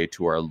the way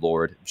to our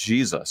Lord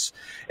Jesus.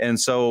 And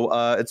so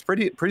it's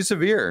pretty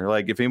severe.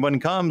 Like, if anyone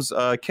comes,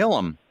 kill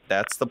him.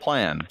 That's the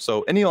plan.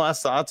 So any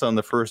last thoughts on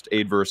the first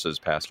 8 verses,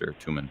 Pastor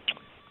Tuman?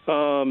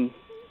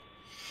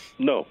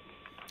 No.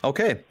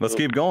 Okay, let's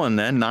keep going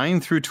then. 9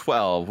 through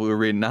 12. We'll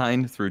read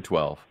 9 through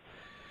 12.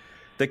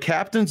 The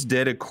captains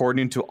did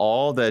according to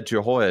all that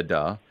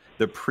Jehoiada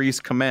the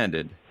priest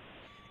commanded,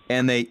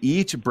 and they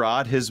each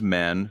brought his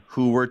men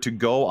who were to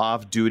go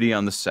off duty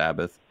on the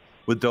Sabbath,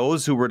 with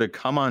those who were to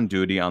come on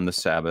duty on the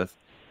Sabbath,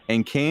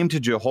 and came to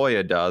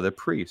Jehoiada the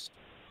priest.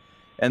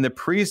 And the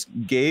priest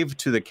gave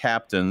to the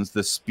captains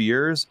the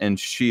spears and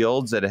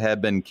shields that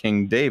had been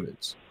King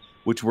David's,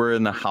 which were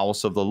in the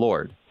house of the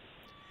Lord.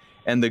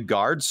 And the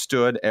guard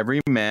stood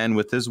every man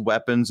with his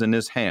weapons in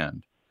his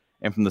hand,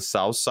 and from the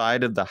south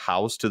side of the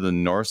house to the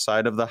north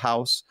side of the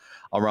house,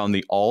 around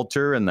the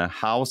altar and the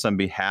house on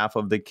behalf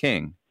of the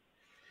king.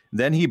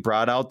 Then he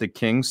brought out the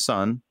king's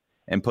son,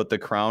 and put the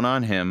crown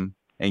on him,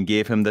 and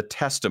gave him the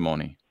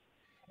testimony.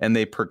 And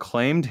they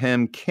proclaimed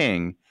him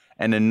king,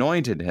 and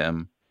anointed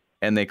him,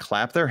 and they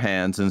clapped their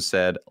hands and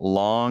said,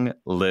 "Long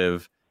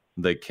live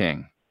the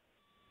king."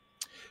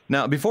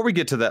 Now, before we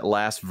get to that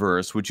last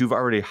verse, which you've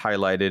already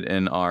highlighted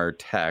in our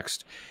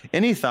text,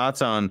 any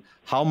thoughts on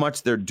how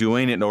much they're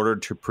doing in order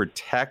to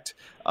protect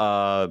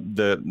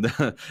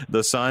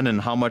the son, and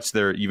how much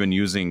they're even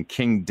using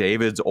King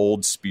David's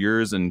old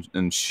spears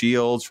and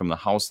shields from the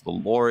house of the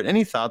Lord?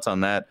 Any thoughts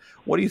on that?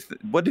 What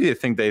do you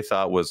think they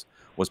thought was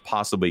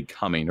possibly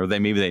coming, or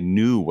maybe they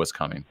knew was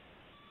coming?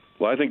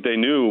 Well, I think they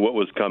knew what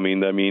was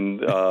coming. I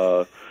mean,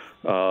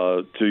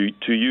 to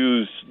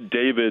use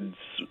David's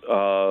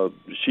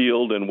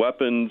shield and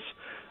weapons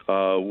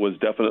was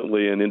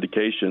definitely an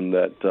indication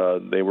that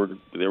they were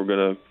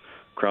going to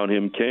crown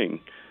him king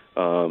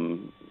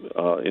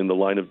in the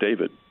line of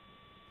David.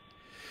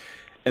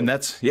 And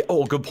that's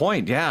good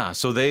point. Yeah,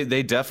 so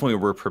they definitely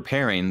were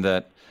preparing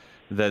that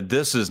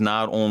this is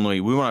not only,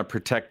 we want to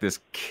protect this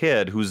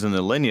kid who's in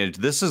the lineage,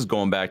 this is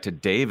going back to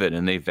David,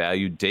 and they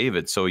valued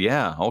David. So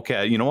yeah,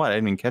 okay, you know what? I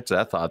didn't even catch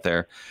that thought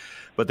there.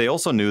 But they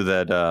also knew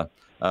that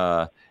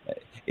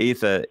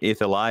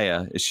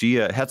Athaliah, she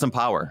had some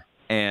power,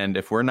 and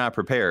if we're not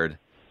prepared,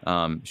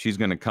 she's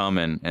going to come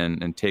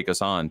and take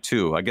us on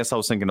too. I guess I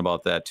was thinking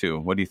about that too.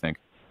 What do you think?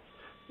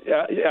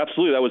 Yeah,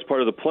 absolutely. That was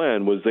part of the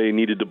plan. Was they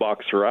needed to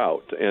box her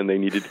out, and they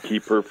needed to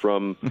keep her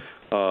from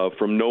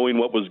knowing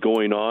what was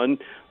going on,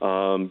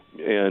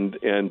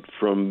 and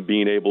from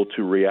being able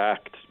to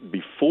react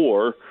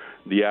before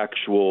the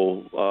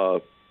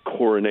actual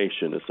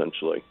coronation,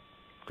 essentially.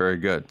 Very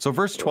good. So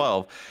verse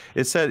 12,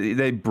 it said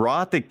they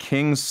brought the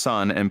king's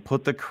son and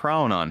put the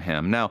crown on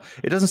him. Now,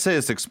 it doesn't say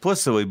this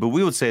explicitly, but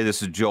we would say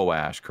this is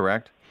Joash,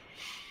 correct?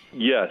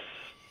 Yes.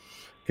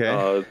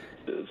 Okay.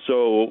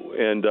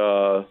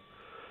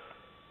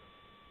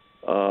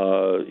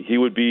 He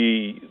would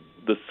be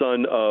the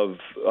son of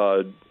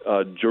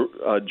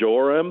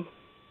Joram.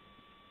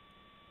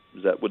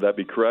 Would that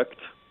be correct?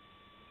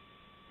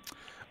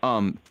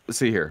 Let's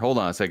see here. Hold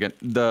on a second.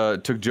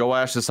 Took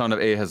Joash, the son of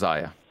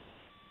Ahaziah.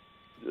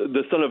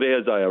 The son of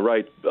Ahaziah,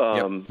 right?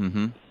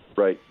 Yep.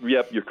 Right.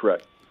 Yep, you're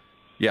correct.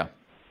 Yeah.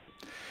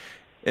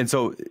 And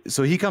so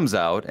he comes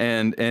out,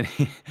 and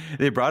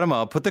they brought him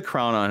out, put the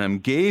crown on him,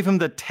 gave him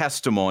the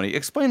testimony.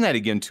 Explain that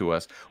again to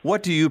us.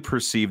 What do you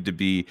perceive to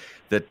be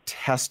the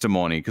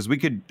testimony? Because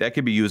that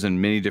could be used in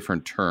many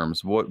different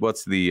terms. What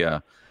is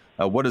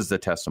the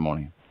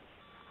testimony?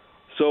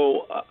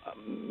 So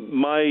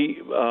my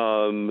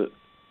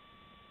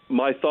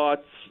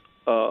thoughts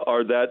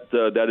are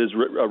that is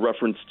a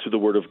reference to the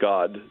Word of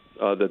God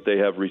that they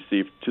have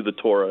received, to the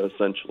Torah,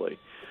 essentially,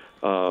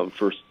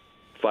 first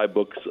 5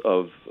 books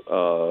of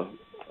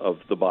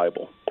the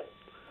Bible.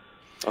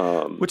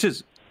 Which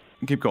is,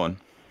 keep going.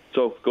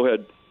 So go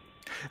ahead.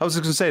 I was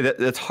just going to say that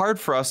it's hard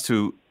for us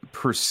to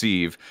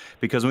perceive,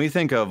 because when we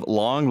think of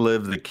long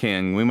live the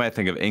king, we might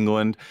think of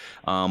England.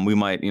 We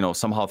might,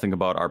 somehow think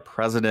about our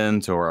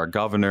president or our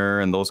governor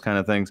and those kind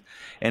of things.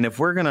 And if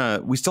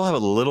we still have a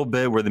little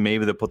bit where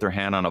maybe they put their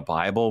hand on a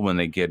Bible when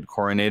they get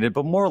coronated,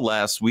 but more or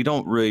less, we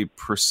don't really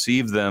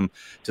perceive them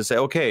to say,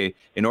 okay,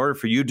 in order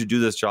for you to do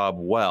this job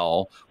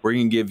well, we're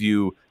going to give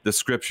you the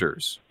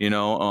scriptures.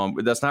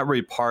 That's not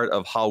really part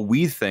of how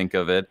we think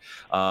of it.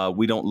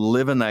 We don't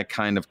live in that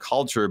kind of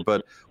culture.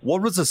 But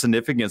what was the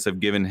significance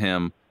of giving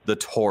him the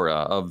Torah,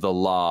 of the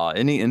law?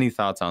 Any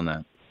thoughts on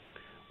that?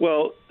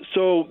 Well,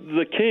 so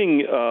the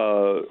king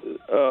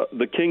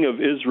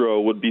of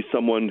Israel would be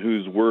someone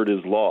whose word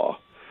is law,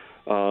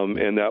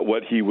 and that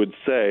what he would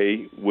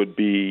say would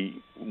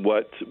be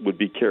what would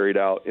be carried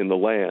out in the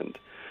land.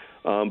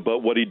 But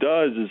what he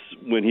does is,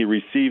 when he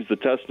receives the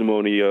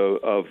testimony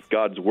of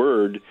God's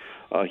word,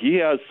 he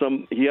has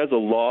a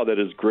law that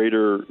is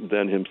greater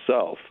than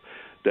himself,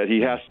 that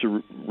he has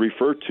to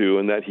refer to,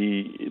 and that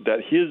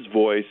his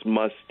voice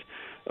must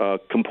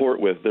comport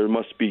with. There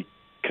must be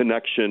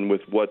connection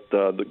with what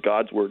the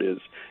God's word is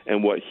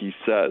and what he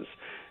says.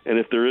 And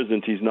if there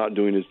isn't, he's not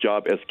doing his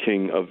job as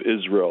king of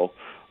Israel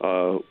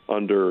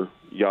under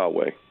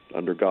Yahweh,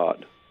 under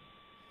God.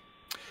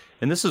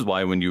 And this is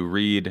why when you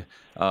read,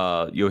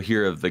 you'll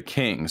hear of the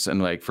kings.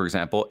 And like, for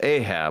example,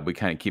 Ahab, we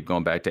kind of keep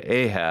going back to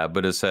Ahab,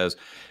 but it says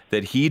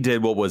that he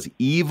did what was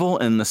evil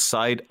in the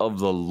sight of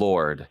the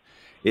Lord.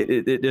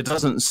 It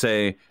doesn't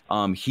say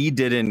he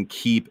didn't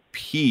keep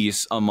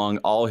peace among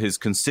all his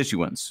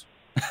constituents.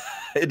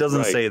 It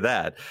doesn't say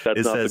that.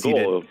 That's it not says the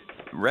goal.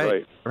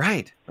 Right.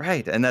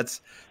 And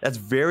that's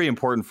very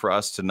important for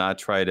us to not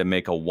try to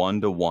make a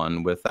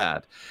one-to-one with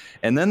that.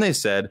 And then they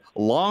said,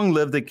 long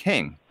live the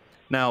king.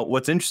 Now,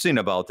 what's interesting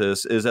about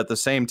this is at the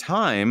same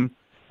time,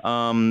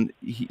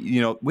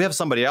 we have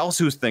somebody else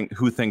who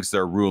thinks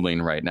they're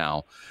ruling right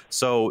now.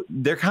 So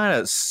they're kind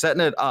of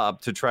setting it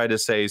up to try to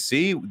say,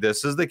 see,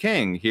 this is the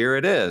king. Here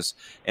it is.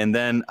 And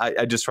then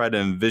I just try to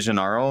envision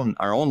our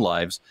own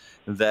lives,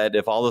 that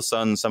if all of a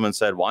sudden someone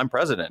said, well, I'm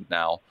president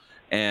now,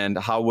 and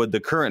how would the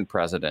current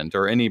president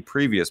or any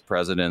previous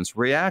presidents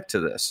react to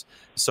this?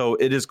 So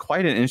it is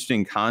quite an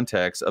interesting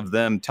context of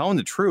them telling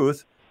the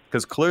truth,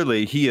 because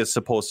clearly he is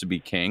supposed to be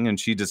king and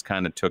she just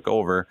kind of took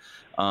over.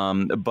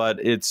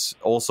 But it's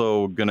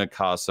also going to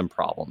cause some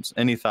problems.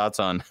 Any thoughts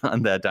on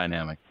that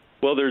dynamic?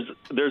 Well, there's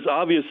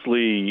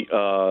obviously,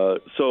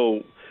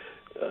 someone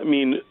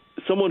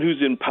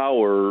who's in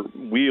power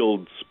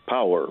wields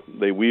power.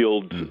 They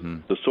wield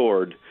the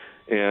sword.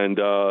 And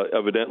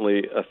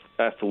evidently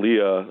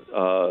Athaliah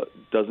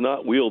does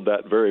not wield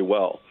that very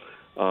well.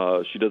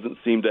 She doesn't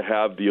seem to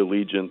have the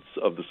allegiance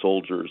of the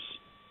soldiers,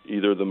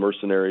 either the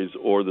mercenaries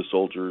or the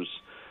soldiers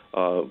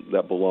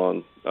that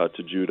belong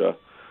to Judah.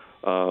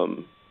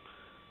 Because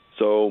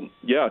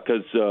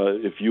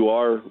if you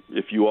are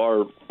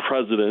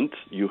president,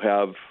 you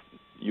have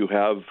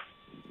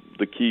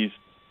the keys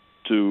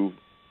to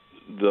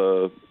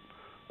the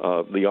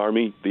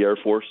Army, the Air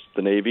Force,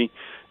 the Navy,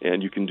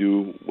 and you can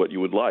do what you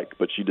would like.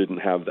 But she didn't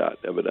have that,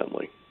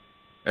 evidently.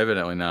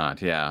 Evidently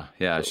not. Yeah.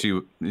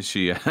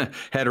 She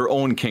had her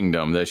own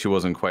kingdom that she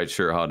wasn't quite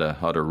sure how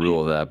to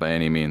rule that by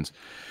any means.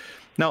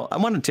 Now, I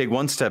want to take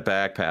one step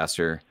back,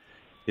 Pastor,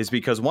 is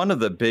because one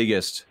of the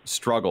biggest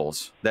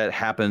struggles that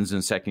happens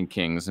in 2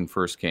 Kings and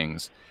 1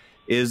 Kings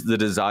is the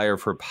desire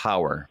for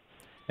power.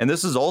 And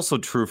this is also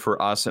true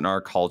for us in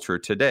our culture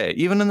today,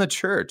 even in the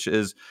church,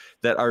 is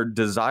that our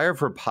desire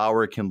for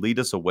power can lead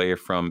us away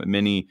from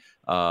many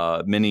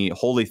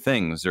holy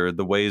things, or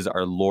the ways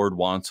our Lord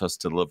wants us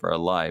to live our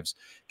lives.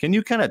 Can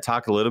you kind of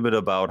talk a little bit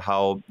about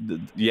how,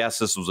 yes,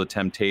 this was a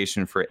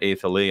temptation for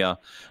Athaliah,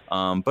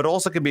 but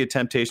also can be a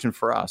temptation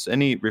for us?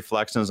 Any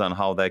reflections on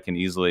how that can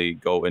easily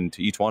go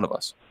into each one of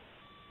us?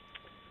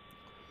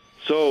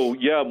 So,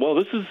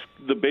 this is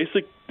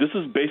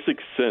basic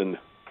sin.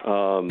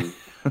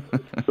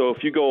 So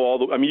if you go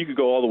you could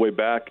go all the way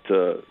back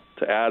to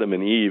Adam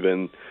and Eve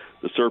and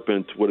the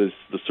serpent. What does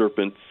the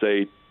serpent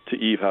say to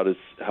Eve? How does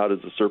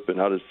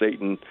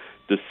Satan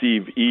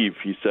deceive Eve?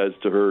 He says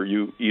to her,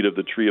 "You eat of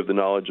the tree of the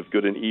knowledge of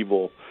good and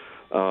evil,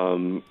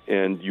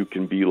 and you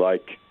can be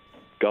like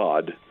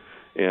God."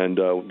 And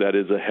that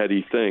is a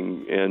heady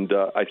thing. And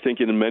I think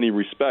in many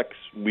respects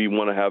we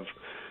want to have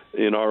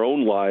in our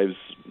own lives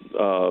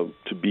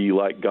to be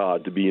like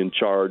God, to be in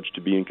charge,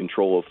 to be in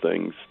control of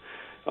things.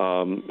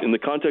 In the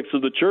context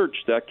of the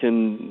church, that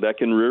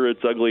can rear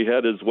its ugly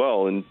head as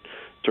well, in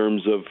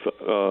terms of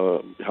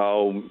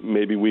how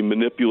maybe we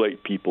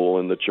manipulate people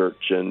in the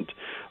church and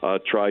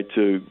try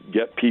to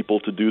get people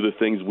to do the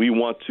things we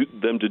want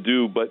them to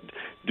do, but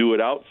do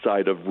it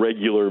outside of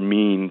regular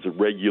means,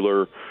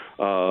 regular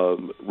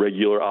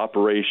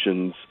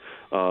operations,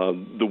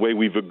 the way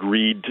we've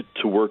agreed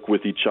to work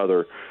with each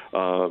other.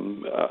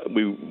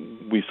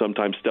 We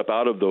sometimes step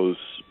out of those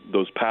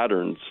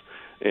patterns.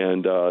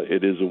 And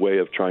it is a way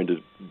of trying to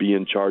be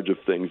in charge of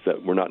things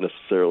that we're not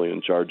necessarily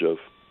in charge of.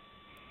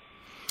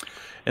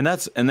 And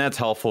that's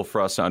helpful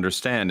for us to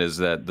understand, is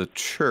that the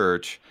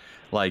church,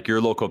 like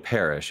your local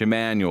parish,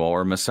 Emmanuel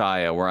or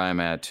Messiah, where I'm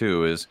at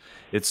too,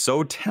 it's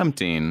so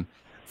tempting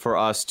for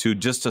us to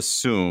just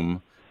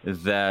assume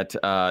that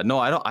no,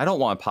 I don't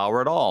want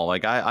power at all.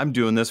 Like I'm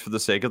doing this for the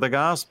sake of the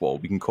gospel.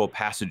 We can quote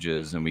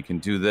passages and we can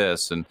do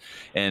this, and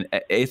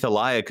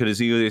Athaliah could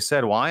have easily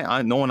said,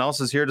 "Well, no one else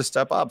is here to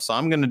step up, so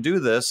I'm going to do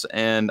this,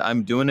 and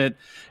I'm doing it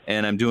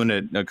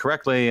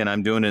correctly, and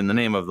I'm doing it in the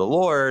name of the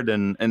Lord,"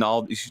 and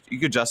all. You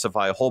could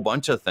justify a whole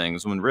bunch of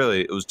things when really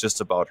it was just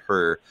about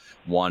her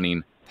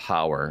wanting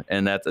power.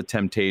 And that's a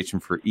temptation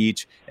for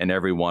each and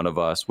every one of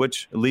us,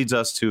 which leads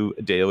us to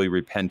daily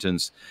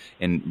repentance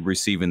and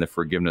receiving the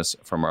forgiveness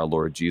from our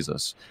Lord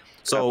Jesus.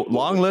 So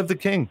long live the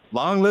King.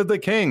 Long live the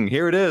King.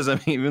 Here it is. I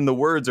mean, even the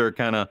words are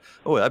kind of,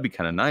 that'd be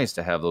kind of nice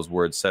to have those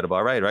words said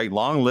about right?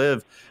 Long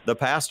live the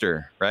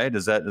pastor, right?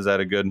 Is that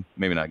a good,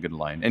 maybe not a good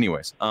line.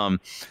 Anyways,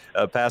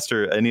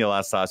 Pastor, any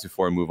last thoughts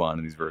before we move on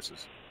in these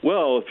verses?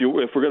 Well,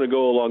 if we're going to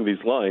go along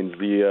these lines,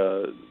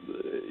 the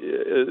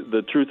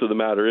truth of the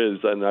matter is,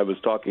 and I was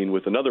talking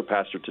with another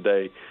pastor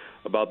today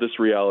about this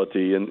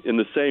reality, and in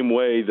the same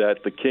way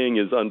that the King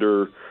is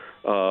under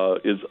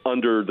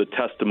the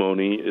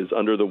testimony, is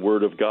under the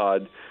Word of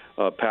God,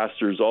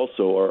 pastors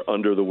also are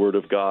under the Word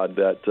of God,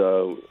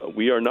 that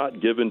we are not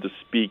given to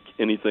speak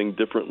anything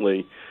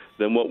differently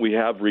than what we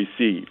have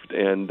received,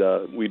 and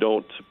we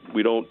don't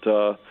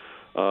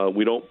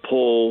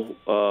pull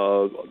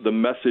the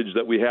message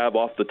that we have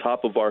off the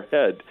top of our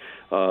head.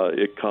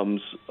 It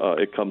comes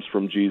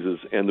from Jesus,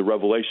 and the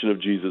revelation of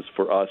Jesus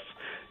for us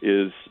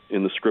is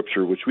in the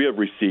Scripture, which we have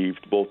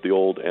received, both the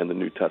Old and the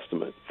New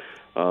Testament.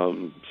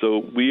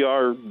 So we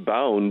are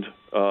bound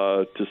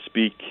to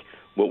speak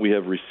what we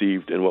have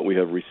received and what we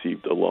have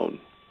received alone.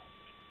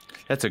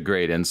 That's a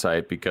great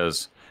insight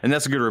and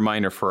that's a good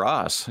reminder for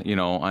us. You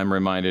know, I'm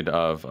reminded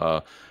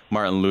of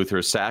Martin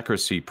Luther's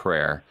sacristy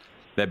prayer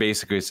that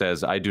basically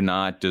says, I do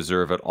not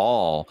deserve it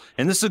all.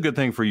 And this is a good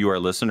thing for you, our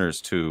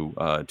listeners,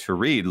 to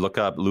read. Look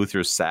up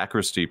Luther's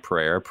sacristy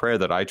prayer, a prayer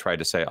that I try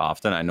to say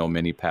often. I know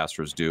many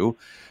pastors do,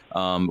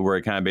 where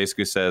it kind of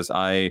basically says,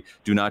 I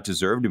do not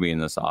deserve to be in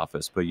this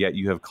office, but yet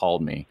you have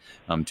called me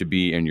to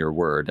be in your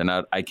word. And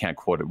I can't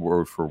quote it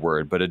word for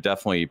word, but it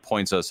definitely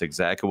points us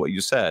exactly what you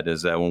said,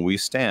 is that when we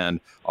stand,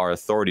 our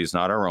authority is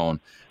not our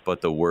own,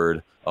 but the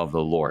word of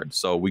the Lord.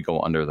 So we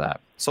go under that.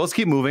 So let's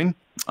keep moving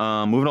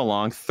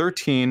along,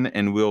 13,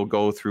 and we'll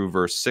go through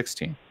verse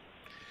 16.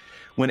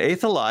 When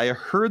Athaliah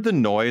heard the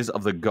noise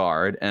of the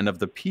guard and of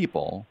the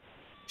people,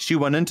 she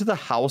went into the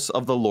house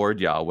of the Lord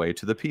Yahweh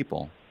to the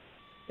people.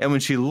 And when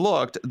she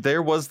looked,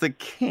 there was the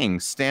king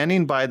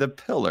standing by the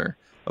pillar,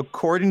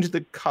 according to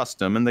the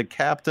custom, and the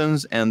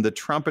captains and the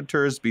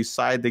trumpeters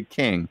beside the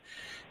king,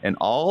 and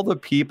all the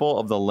people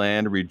of the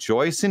land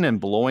rejoicing and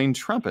blowing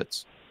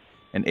trumpets.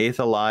 And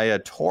Athaliah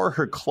tore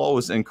her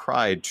clothes and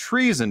cried,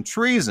 Treason,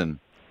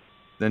 treason!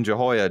 Then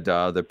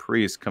Jehoiada the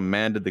priest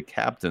commanded the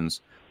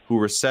captains who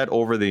were set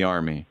over the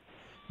army,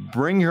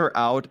 Bring her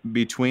out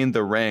between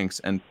the ranks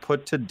and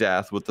put to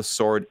death with the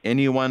sword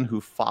anyone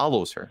who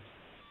follows her.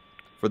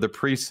 For the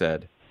priest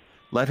said,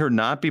 Let her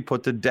not be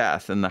put to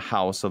death in the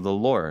house of the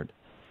Lord.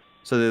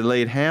 So they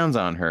laid hands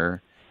on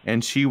her,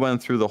 and she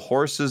went through the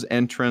horses'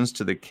 entrance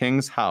to the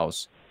king's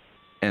house,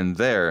 and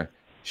there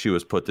she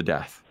was put to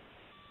death.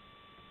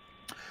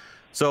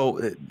 So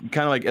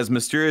kind of like as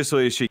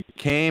mysteriously as she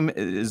came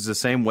is the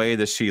same way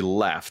that she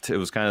left. It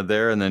was kind of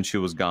there and then she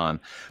was gone.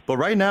 But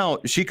right now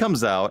she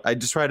comes out. I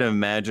just try to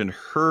imagine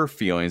her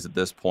feelings at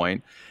this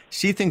point.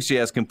 She thinks she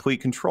has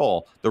complete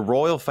control. The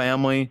royal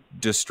family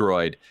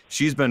destroyed.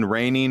 She's been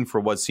reigning for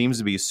what seems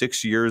to be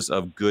 6 years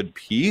of good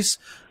peace.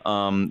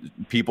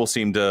 People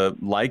seem to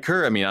like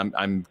her. I mean,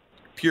 I'm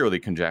purely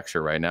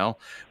conjecture right now,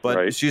 but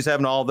right. She's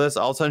having all this.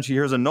 All of a sudden she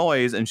hears a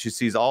noise and she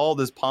sees all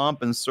this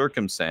pomp and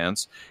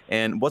circumstance.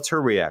 And what's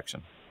her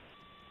reaction?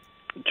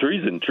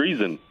 Treason.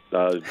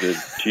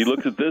 She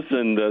looks at this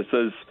and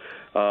says,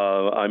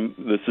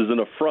 this is an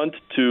affront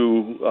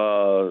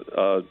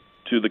to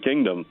the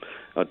kingdom,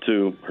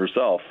 to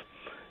herself.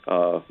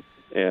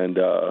 And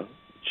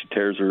she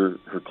tears her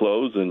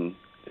clothes in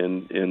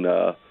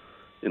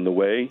the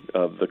way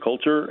of the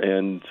culture,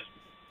 and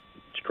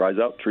she cries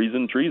out,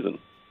 treason, treason.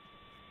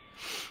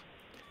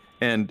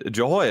 And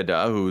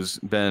Jehoiada, who's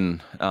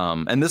been,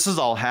 and this is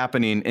all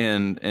happening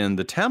in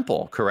the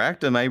temple,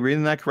 correct? Am I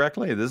reading that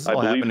correctly? This is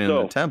all happening in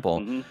the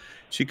temple. Mm-hmm.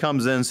 She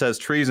comes in and says,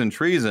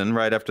 treason,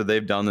 right after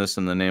they've done this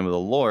in the name of the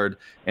Lord.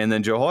 And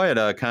then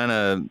Jehoiada kind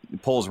of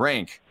pulls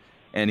rank,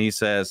 and he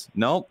says,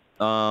 nope,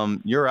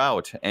 you're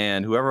out,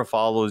 and whoever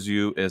follows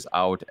you is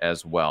out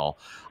as well.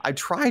 I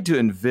tried to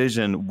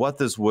envision what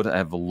this would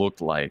have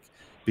looked like,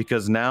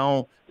 because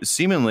now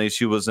seemingly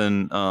she was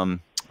in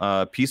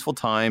peaceful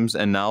times,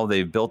 and now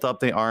they've built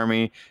up the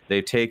army,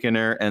 they've taken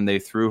her, and they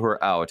threw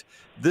her out.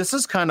 This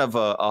is kind of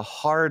a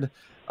hard,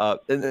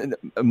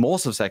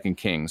 most of 2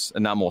 Kings,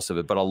 not most of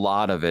it, but a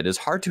lot of it is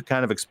hard to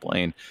kind of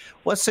explain.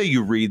 Let's say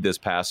you read this,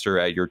 Pastor,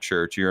 at your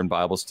church, you're in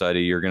Bible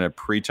study, you're going to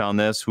preach on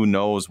this. Who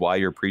knows why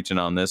you're preaching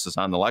on this? It's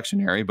not an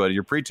lectionary, but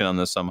you're preaching on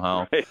this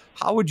somehow. Right.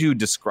 How would you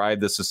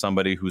describe this to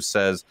somebody who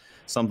says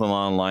something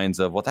along the lines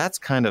of, well, that's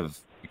kind of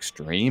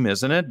extreme,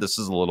 isn't it? This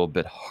is a little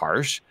bit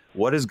harsh.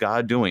 What is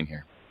God doing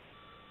here?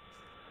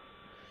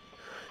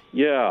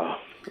 Yeah.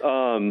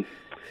 I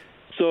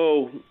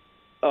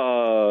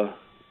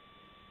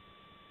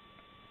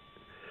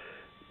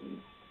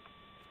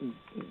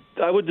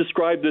would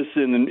describe this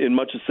in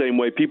much the same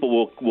way.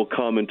 People will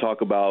come and talk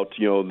about,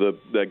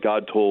 that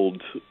God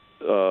told,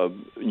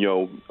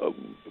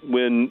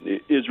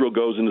 when Israel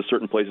goes into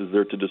certain places,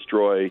 they're to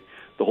destroy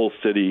the whole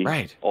city,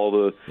 right? All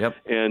the, yep.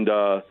 And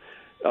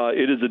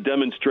it is a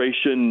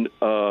demonstration,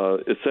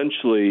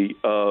 essentially,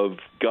 of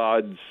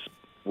God's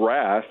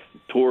wrath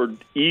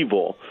toward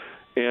evil,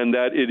 and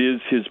that it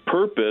is his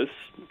purpose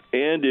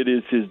and it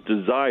is his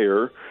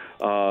desire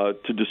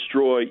to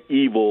destroy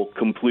evil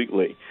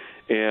completely.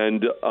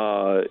 And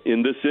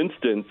in this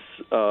instance,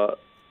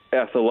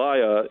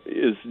 Athaliah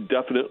is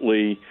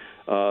definitely,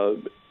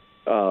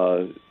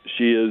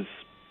 she is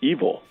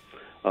evil.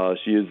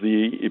 She is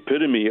the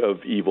epitome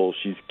of evil.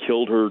 She's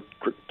killed her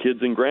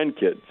kids and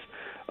grandkids.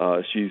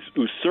 She's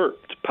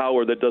usurped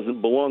power that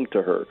doesn't belong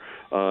to her,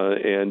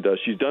 and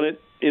she's done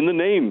it in the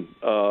name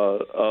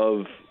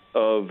of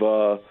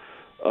the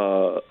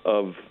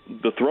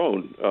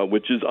throne,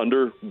 which is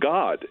under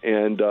God,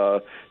 and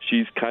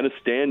she's kind of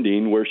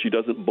standing where she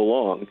doesn't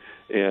belong,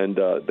 and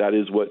that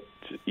is what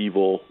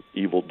evil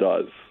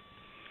does.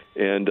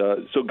 And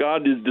so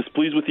God is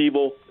displeased with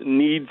evil,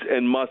 needs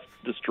and must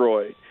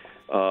destroy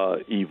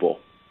evil,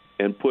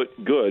 and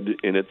put good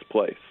in its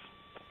place.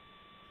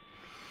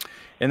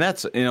 And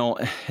that's, and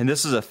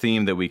this is a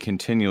theme that we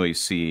continually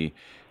see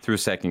through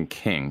 2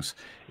 Kings,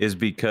 is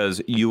because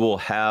you will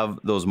have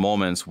those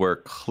moments where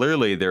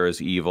clearly there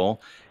is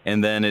evil,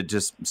 and then it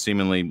just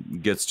seemingly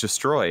gets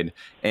destroyed.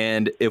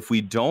 And if we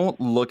don't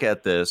look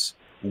at this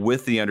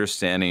with the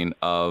understanding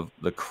of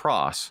the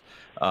cross,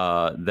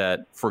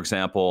 that, for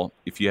example,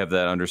 if you have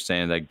that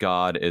understanding that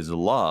God is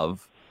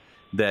love,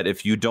 that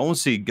if you don't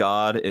see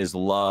God as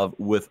love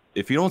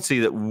if you don't see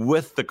that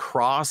with the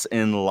cross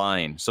in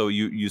line, so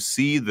you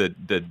see the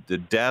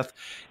death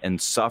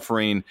and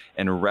suffering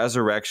and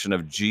resurrection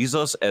of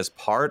Jesus as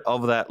part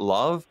of that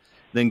love,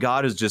 then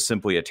God is just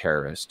simply a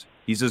terrorist.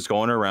 He's just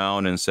going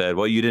around and said,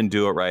 well, you didn't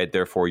do it right,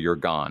 therefore you're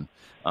gone.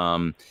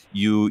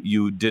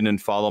 You didn't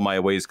follow my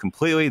ways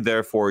completely,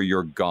 therefore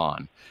you're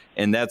gone.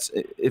 And that's,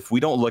 if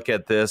we don't look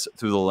at this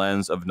through the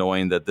lens of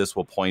knowing that this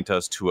will point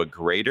us to a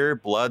greater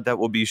blood that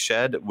will be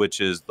shed, which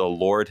is the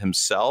Lord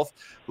himself,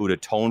 who would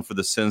atone for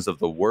the sins of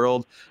the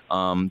world,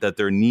 that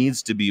there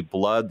needs to be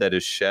blood that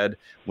is shed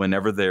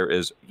whenever there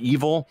is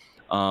evil.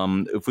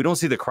 If we don't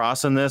see the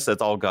cross in this,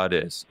 that's all God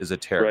is a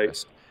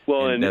terrorist. Right.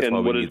 Well, and that's why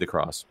we need the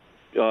cross.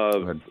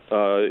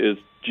 Is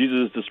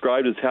Jesus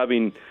described as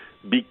having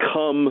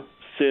become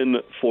sin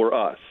for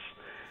us.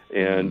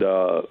 And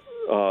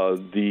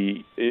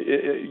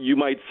you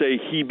might say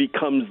he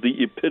becomes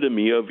the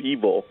epitome of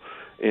evil,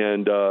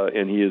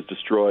 and he is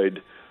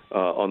destroyed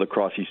on the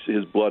cross.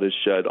 His blood is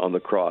shed on the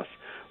cross,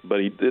 but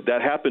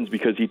that happens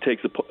because he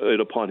takes it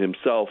upon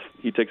himself.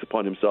 He takes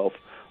upon himself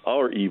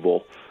our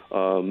evil,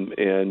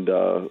 and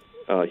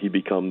he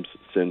becomes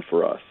sin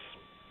for us.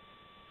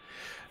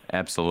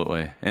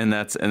 Absolutely, and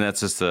that's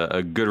just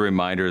a good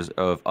reminder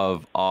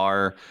of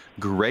our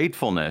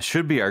gratefulness.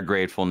 Should be our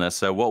gratefulness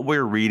that what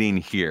we're reading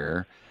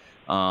here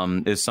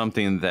is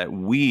something that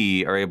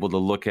we are able to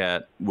look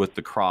at with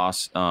the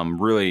cross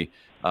really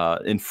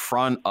in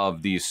front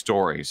of these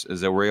stories, is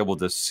that we're able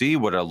to see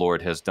what our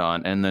Lord has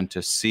done, and then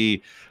to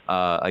see,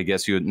 I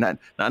guess you would not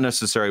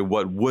necessarily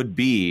what would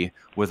be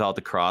without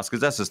the cross, because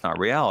that's just not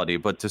reality,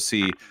 but to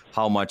see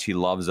how much he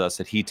loves us,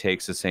 that he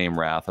takes the same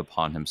wrath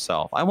upon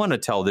himself. I want to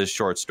tell this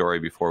short story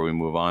before we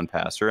move on,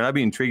 Pastor, and I'd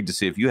be intrigued to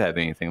see if you have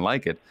anything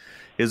like it.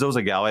 There was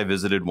a gal I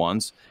visited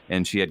once,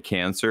 and she had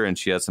cancer, and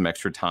she had some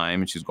extra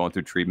time, and she's going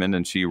through treatment,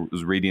 and she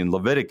was reading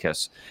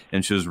Leviticus,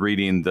 and she was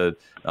reading the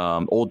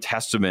Old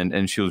Testament,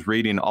 and she was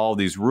reading all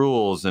these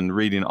rules and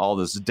reading all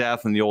this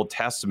death in the Old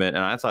Testament,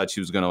 and I thought she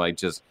was going to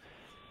just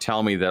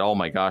tell me that, oh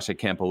my gosh, I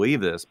can't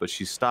believe this, but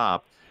she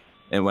stopped,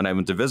 and when I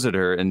went to visit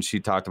her, and she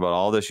talked about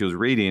all this she was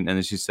reading, and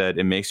then she said,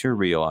 it makes you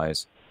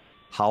realize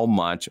how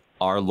much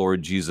our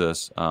Lord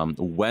Jesus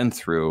went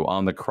through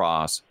on the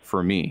cross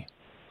for me.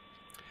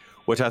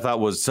 Which I thought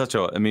was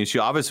she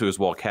obviously was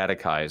well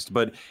catechized.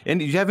 But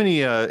do you have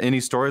any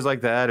stories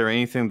like that, or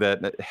anything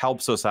that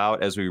helps us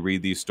out as we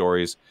read these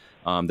stories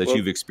that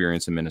you've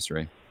experienced in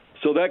ministry?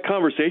 So that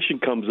conversation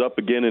comes up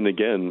again and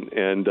again.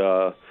 And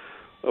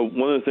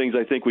one of the things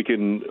I think we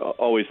can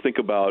always think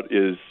about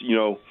is,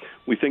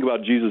 we think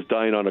about Jesus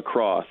dying on a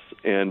cross,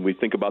 and we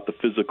think about the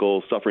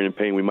physical suffering and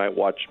pain. We might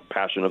watch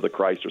Passion of the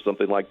Christ or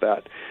something like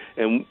that.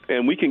 And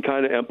we can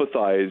kind of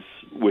empathize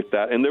with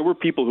that. And there were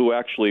people who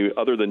actually,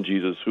 other than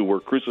Jesus, who were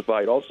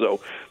crucified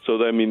also. So,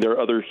 there are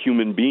other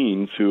human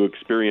beings who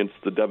experienced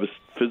the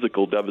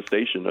physical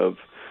devastation of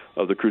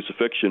the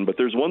crucifixion. But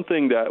there's one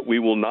thing that we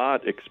will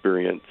not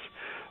experience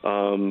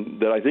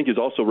that I think is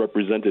also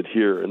represented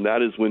here, and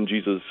that is when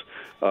Jesus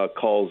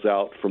calls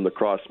out from the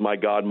cross, my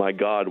God,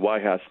 why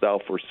hast thou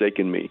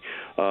forsaken me?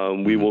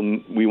 We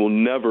will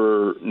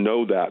never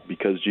know that,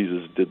 because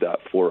Jesus did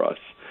that for us.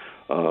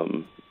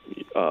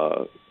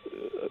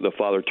 The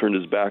Father turned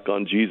his back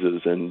on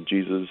Jesus, and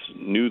Jesus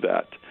knew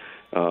that,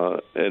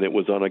 and it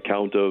was on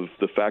account of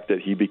the fact that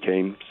he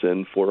became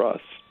sin for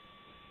us.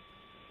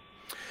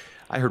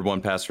 I heard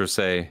one pastor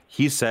say,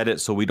 he said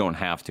it so we don't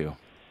have to.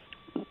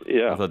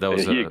 Yeah, I thought that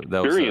was he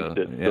experienced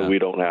it, so we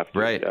don't have to.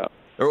 Right. Yeah.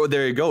 Oh,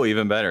 there you go.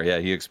 Even better. Yeah,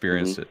 he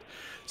experienced it.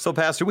 So,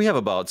 Pastor, we have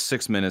about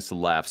 6 minutes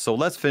left. So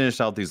let's finish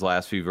out these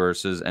last few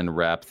verses and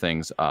wrap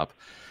things up.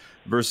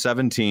 verse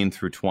 17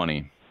 through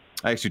 20.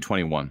 Actually,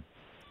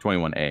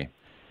 21a.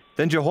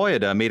 Then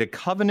Jehoiada made a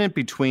covenant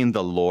between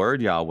the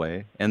Lord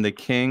Yahweh and the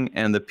king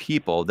and the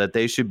people, that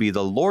they should be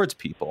the Lord's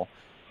people,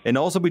 and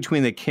also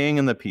between the king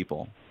and the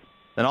people.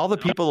 Then all the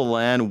people of the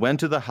land went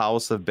to the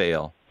house of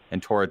Baal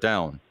and tore it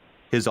down.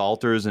 His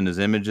altars and his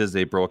images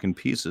they broke in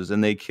pieces,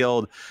 and they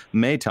killed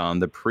Matan,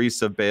 the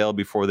priest of Baal,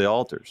 before the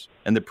altars.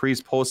 And the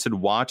priest posted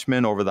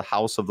watchmen over the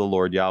house of the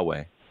Lord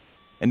Yahweh.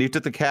 And he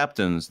took the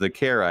captains, the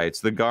Kerites,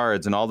 the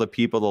guards, and all the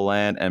people of the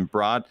land, and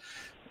brought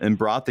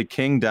the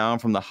king down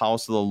from the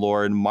house of the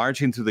Lord,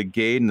 marching through the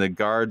gate and the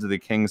guards of the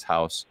king's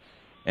house.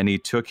 And he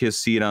took his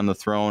seat on the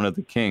throne of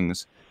the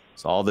kings.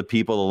 So all the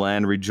people of the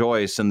land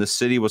rejoiced, and the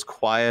city was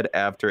quiet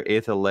after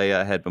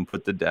Athaliah had been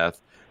put to death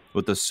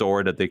with the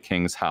sword at the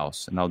king's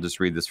house. And I'll just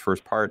read this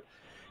first part.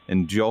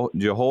 And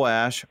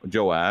Joash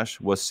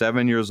was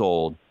 7 years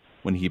old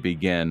when he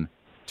began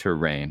to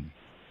reign.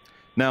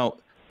 Now,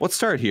 let's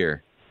start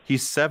here.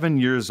 He's 7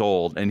 years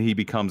old and he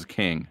becomes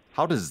king.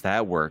 How does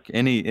that work?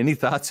 Any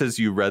thoughts as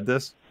you read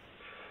this?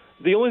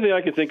 The only thing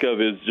I can think of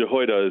is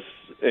Jehoiada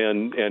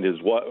and his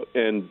wife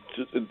and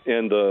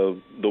the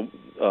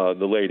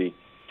lady.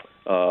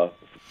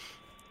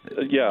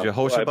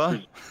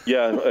 Jehoshaphat?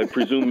 I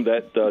presume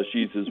that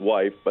she's his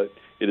wife, but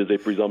it is a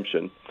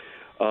presumption.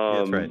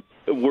 That's right.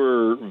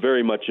 We're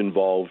very much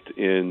involved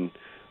in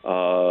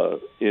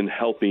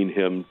helping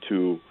him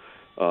to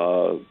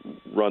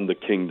run the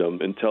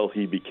kingdom until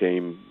he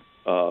became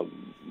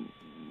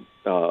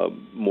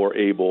more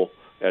able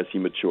as he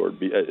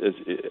matured,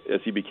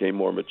 as he became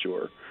more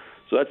mature.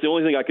 So that's the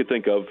only thing I could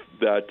think of,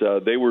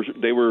 that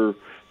they were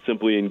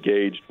simply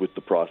engaged with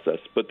the process.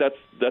 But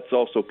that's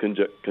also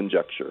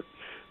conjecture.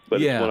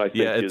 But it's one I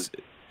think is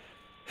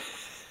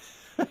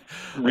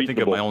reasonable. I think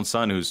of my own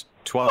son who's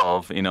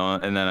 12, and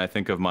then I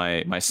think of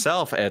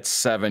myself at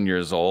 7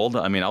 years old.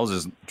 I mean, I was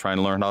just trying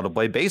to learn how to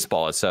play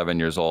baseball at 7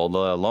 years old,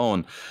 let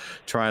alone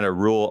trying to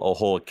rule a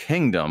whole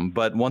kingdom.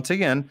 But once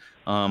again,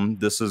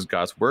 this is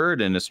God's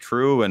word and it's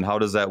true. And how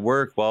does that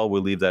work? Well, we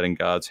leave that in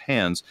God's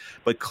hands.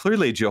 But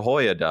clearly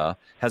Jehoiada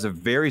has a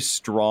very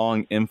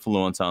strong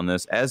influence on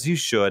this, as he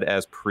should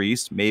as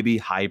priest, maybe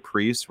high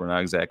priest. We're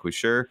not exactly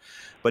sure.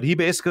 But he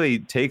basically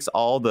takes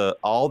all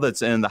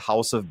that's in the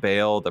house of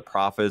Baal, the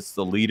prophets,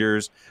 the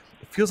leaders.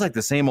 It feels like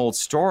the same old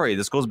story.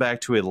 This goes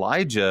back to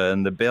Elijah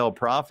and the Baal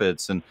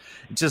prophets. And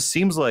it just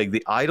seems like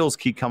the idols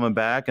keep coming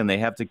back and they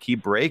have to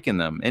keep breaking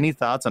them. Any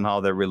thoughts on how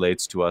that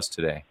relates to us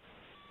today?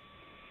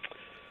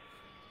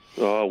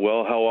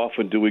 Well, how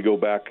often do we go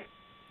back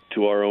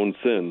to our own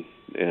sin?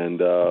 And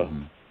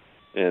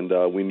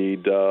we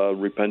need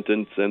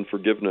repentance and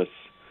forgiveness.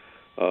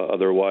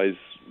 Otherwise,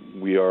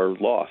 we are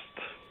lost.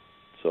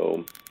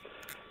 So,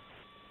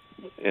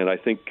 and I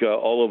think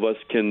all of us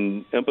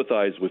can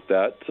empathize with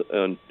that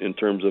in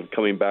terms of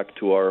coming back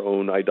to our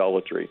own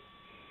idolatry.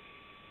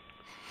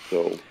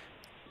 So,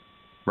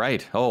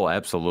 right. Oh,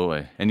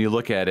 absolutely. And you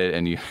look at it,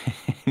 and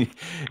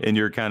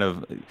you're kind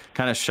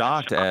of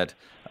shocked at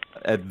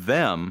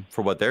them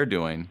for what they're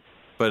doing.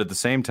 But at the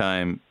same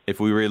time, if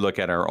we really look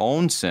at our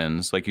own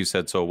sins, like you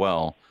said so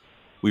well,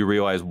 we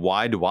realize,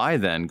 why do I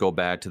then go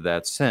back to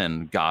that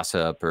sin,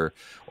 gossip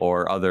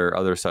or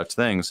other such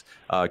things,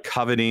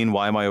 coveting?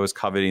 Why am I always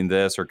coveting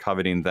this or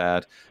coveting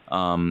that?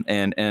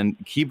 And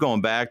keep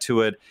going back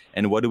to it.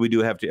 And what do we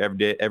have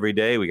to every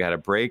day? We got to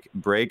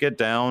break it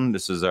down.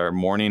 This is our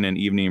morning and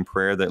evening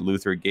prayer that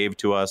Luther gave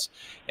to us,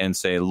 and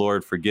say,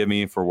 Lord, forgive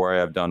me for where I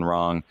have done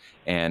wrong.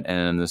 And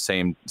in the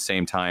same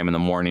time in the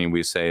morning,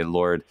 we say,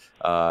 Lord,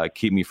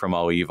 keep me from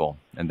all evil,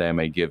 and that I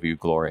may give you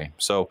glory.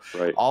 So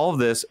all of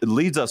this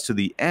leads us to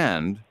the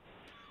end,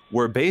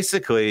 where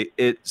basically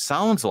it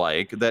sounds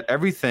like that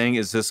everything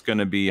is just going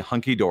to be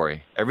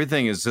hunky-dory.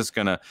 Everything is just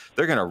they're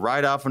going to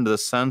ride off into the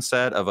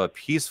sunset of a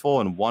peaceful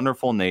and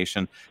wonderful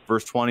nation.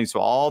 Verse 20, so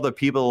all the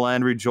people of the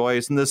land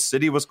rejoiced, and the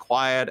city was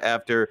quiet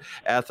after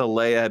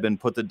Athaliah had been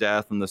put to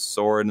death, and the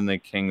sword in the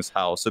king's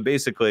house. So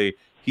basically,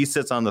 he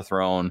sits on the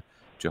throne.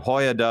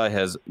 Jehoiada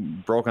has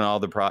broken all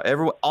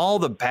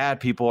the bad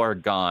people are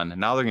gone,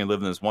 and now they're going to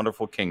live in this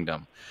wonderful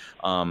kingdom.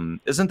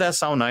 Isn't that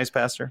sound nice,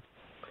 Pastor?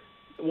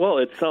 Well,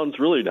 it sounds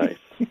really nice.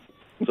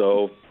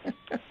 So,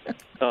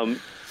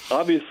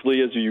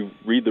 obviously, as you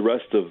read the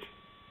rest of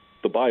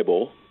the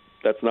Bible,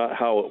 that's not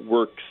how it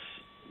works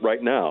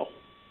right now.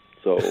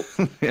 So,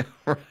 yeah,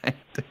 right.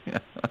 Yeah.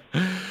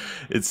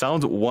 It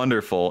sounds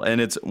wonderful,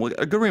 and it's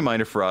a good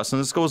reminder for us. And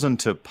this goes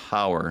into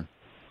power.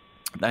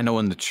 I know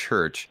in the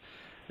church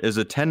is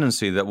a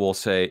tendency that will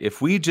say,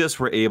 if we just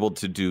were able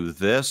to do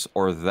this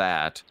or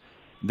that,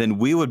 then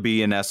we would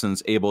be, in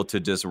essence, able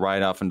to just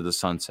ride off into the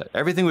sunset.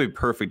 Everything would be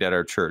perfect at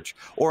our church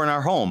or in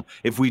our home.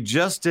 If we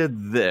just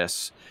did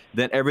this,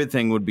 then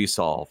everything would be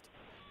solved.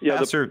 Yeah,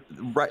 Pastor,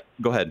 right?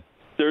 Go ahead.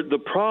 The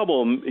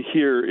problem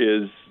here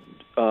is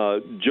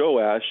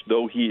Joash,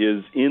 though he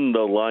is in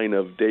the line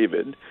of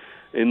David,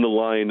 in the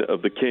line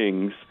of the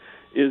kings,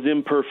 is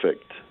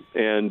imperfect,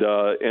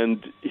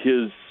 and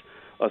his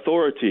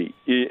authority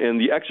and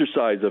the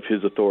exercise of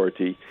his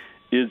authority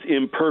is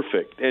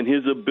imperfect, and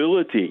his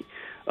ability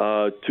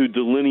to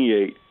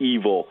delineate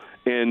evil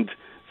and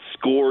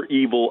score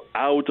evil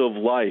out of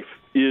life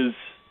is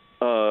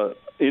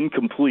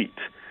incomplete.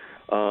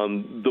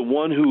 The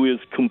one who is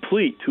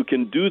complete, who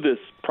can do this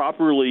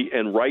properly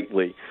and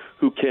rightly,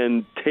 who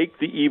can take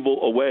the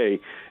evil away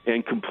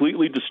and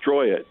completely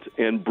destroy it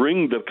and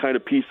bring the kind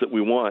of peace that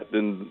we want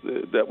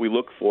and that we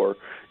look for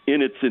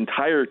in its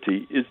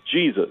entirety, is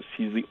Jesus.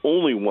 He's the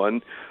only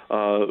one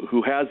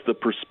who has the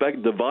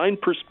divine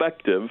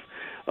perspective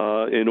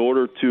in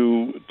order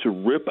to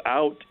rip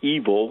out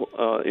evil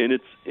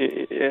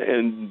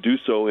and do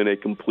so in a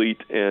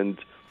complete and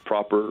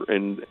proper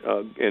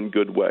and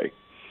good way.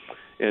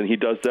 And he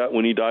does that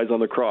when he dies on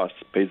the cross,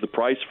 pays the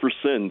price for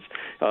sins.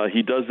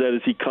 He does that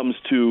as he comes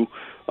to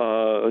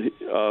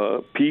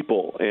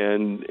people,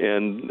 and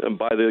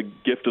by the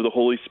gift of the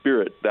Holy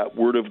Spirit, that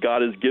Word of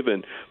God is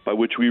given by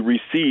which we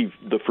receive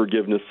the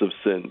forgiveness of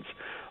sins.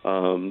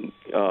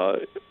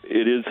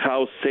 It is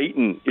how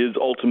Satan is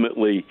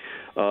ultimately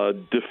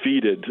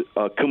defeated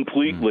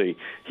completely.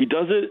 He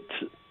does it,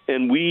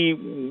 and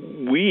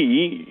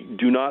we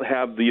do not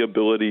have the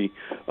ability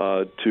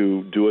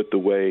to do it the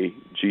way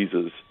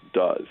Jesus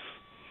does.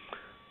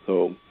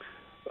 So,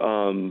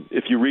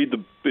 if you read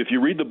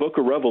the book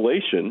of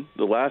Revelation,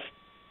 the last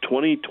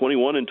 20,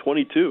 21, and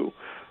 22,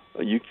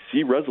 you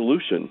see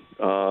resolution.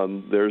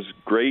 There's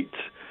great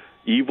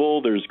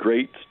evil, there's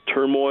great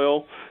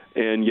turmoil,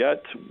 and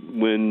yet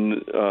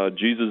when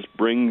Jesus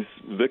brings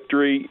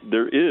victory,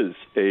 there is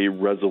a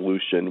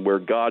resolution where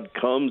God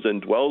comes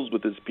and dwells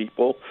with his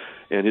people,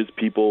 and his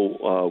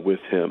people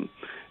with him.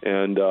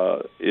 And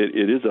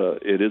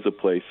it is a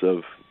place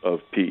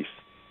of peace.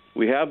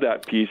 We have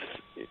that peace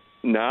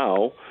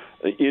now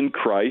in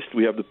Christ.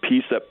 We have the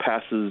peace that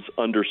passes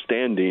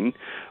understanding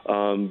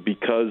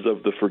because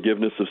of the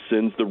forgiveness of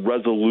sins, the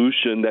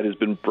resolution that has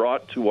been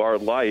brought to our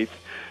life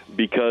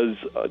because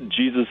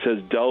Jesus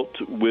has dealt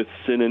with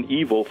sin and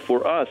evil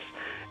for us,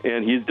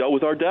 and he's dealt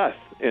with our death.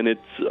 And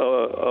it's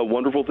a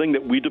wonderful thing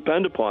that we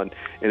depend upon,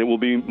 and it will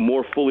be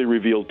more fully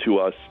revealed to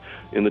us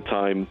in the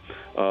time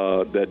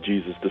that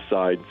Jesus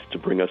decides to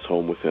bring us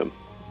home with him.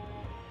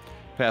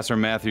 Pastor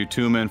Matthew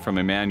Tuman from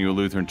Emmanuel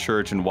Lutheran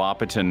Church in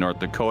Wahpeton, North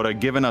Dakota,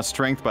 giving us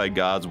strength by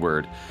God's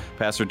Word.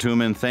 Pastor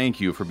Tuman,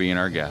 thank you for being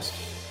our guest.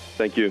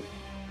 Thank you.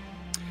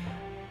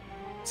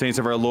 Saints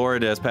of our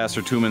Lord, as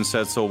Pastor Tuman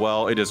said so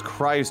well, it is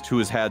Christ who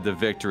has had the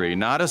victory.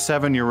 Not a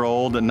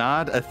 7-year-old,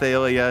 not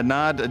Athaliah,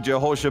 not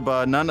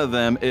Jehoshaphat, none of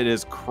them. It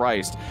is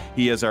Christ.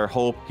 He is our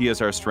hope, he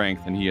is our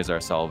strength, and he is our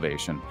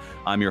salvation.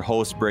 I'm your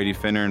host, Brady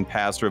Finnern,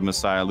 pastor of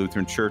Messiah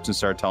Lutheran Church in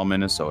Sartell,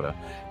 Minnesota.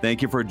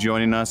 Thank you for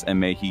joining us, and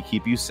may he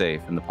keep you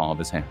safe in the palm of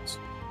his hands.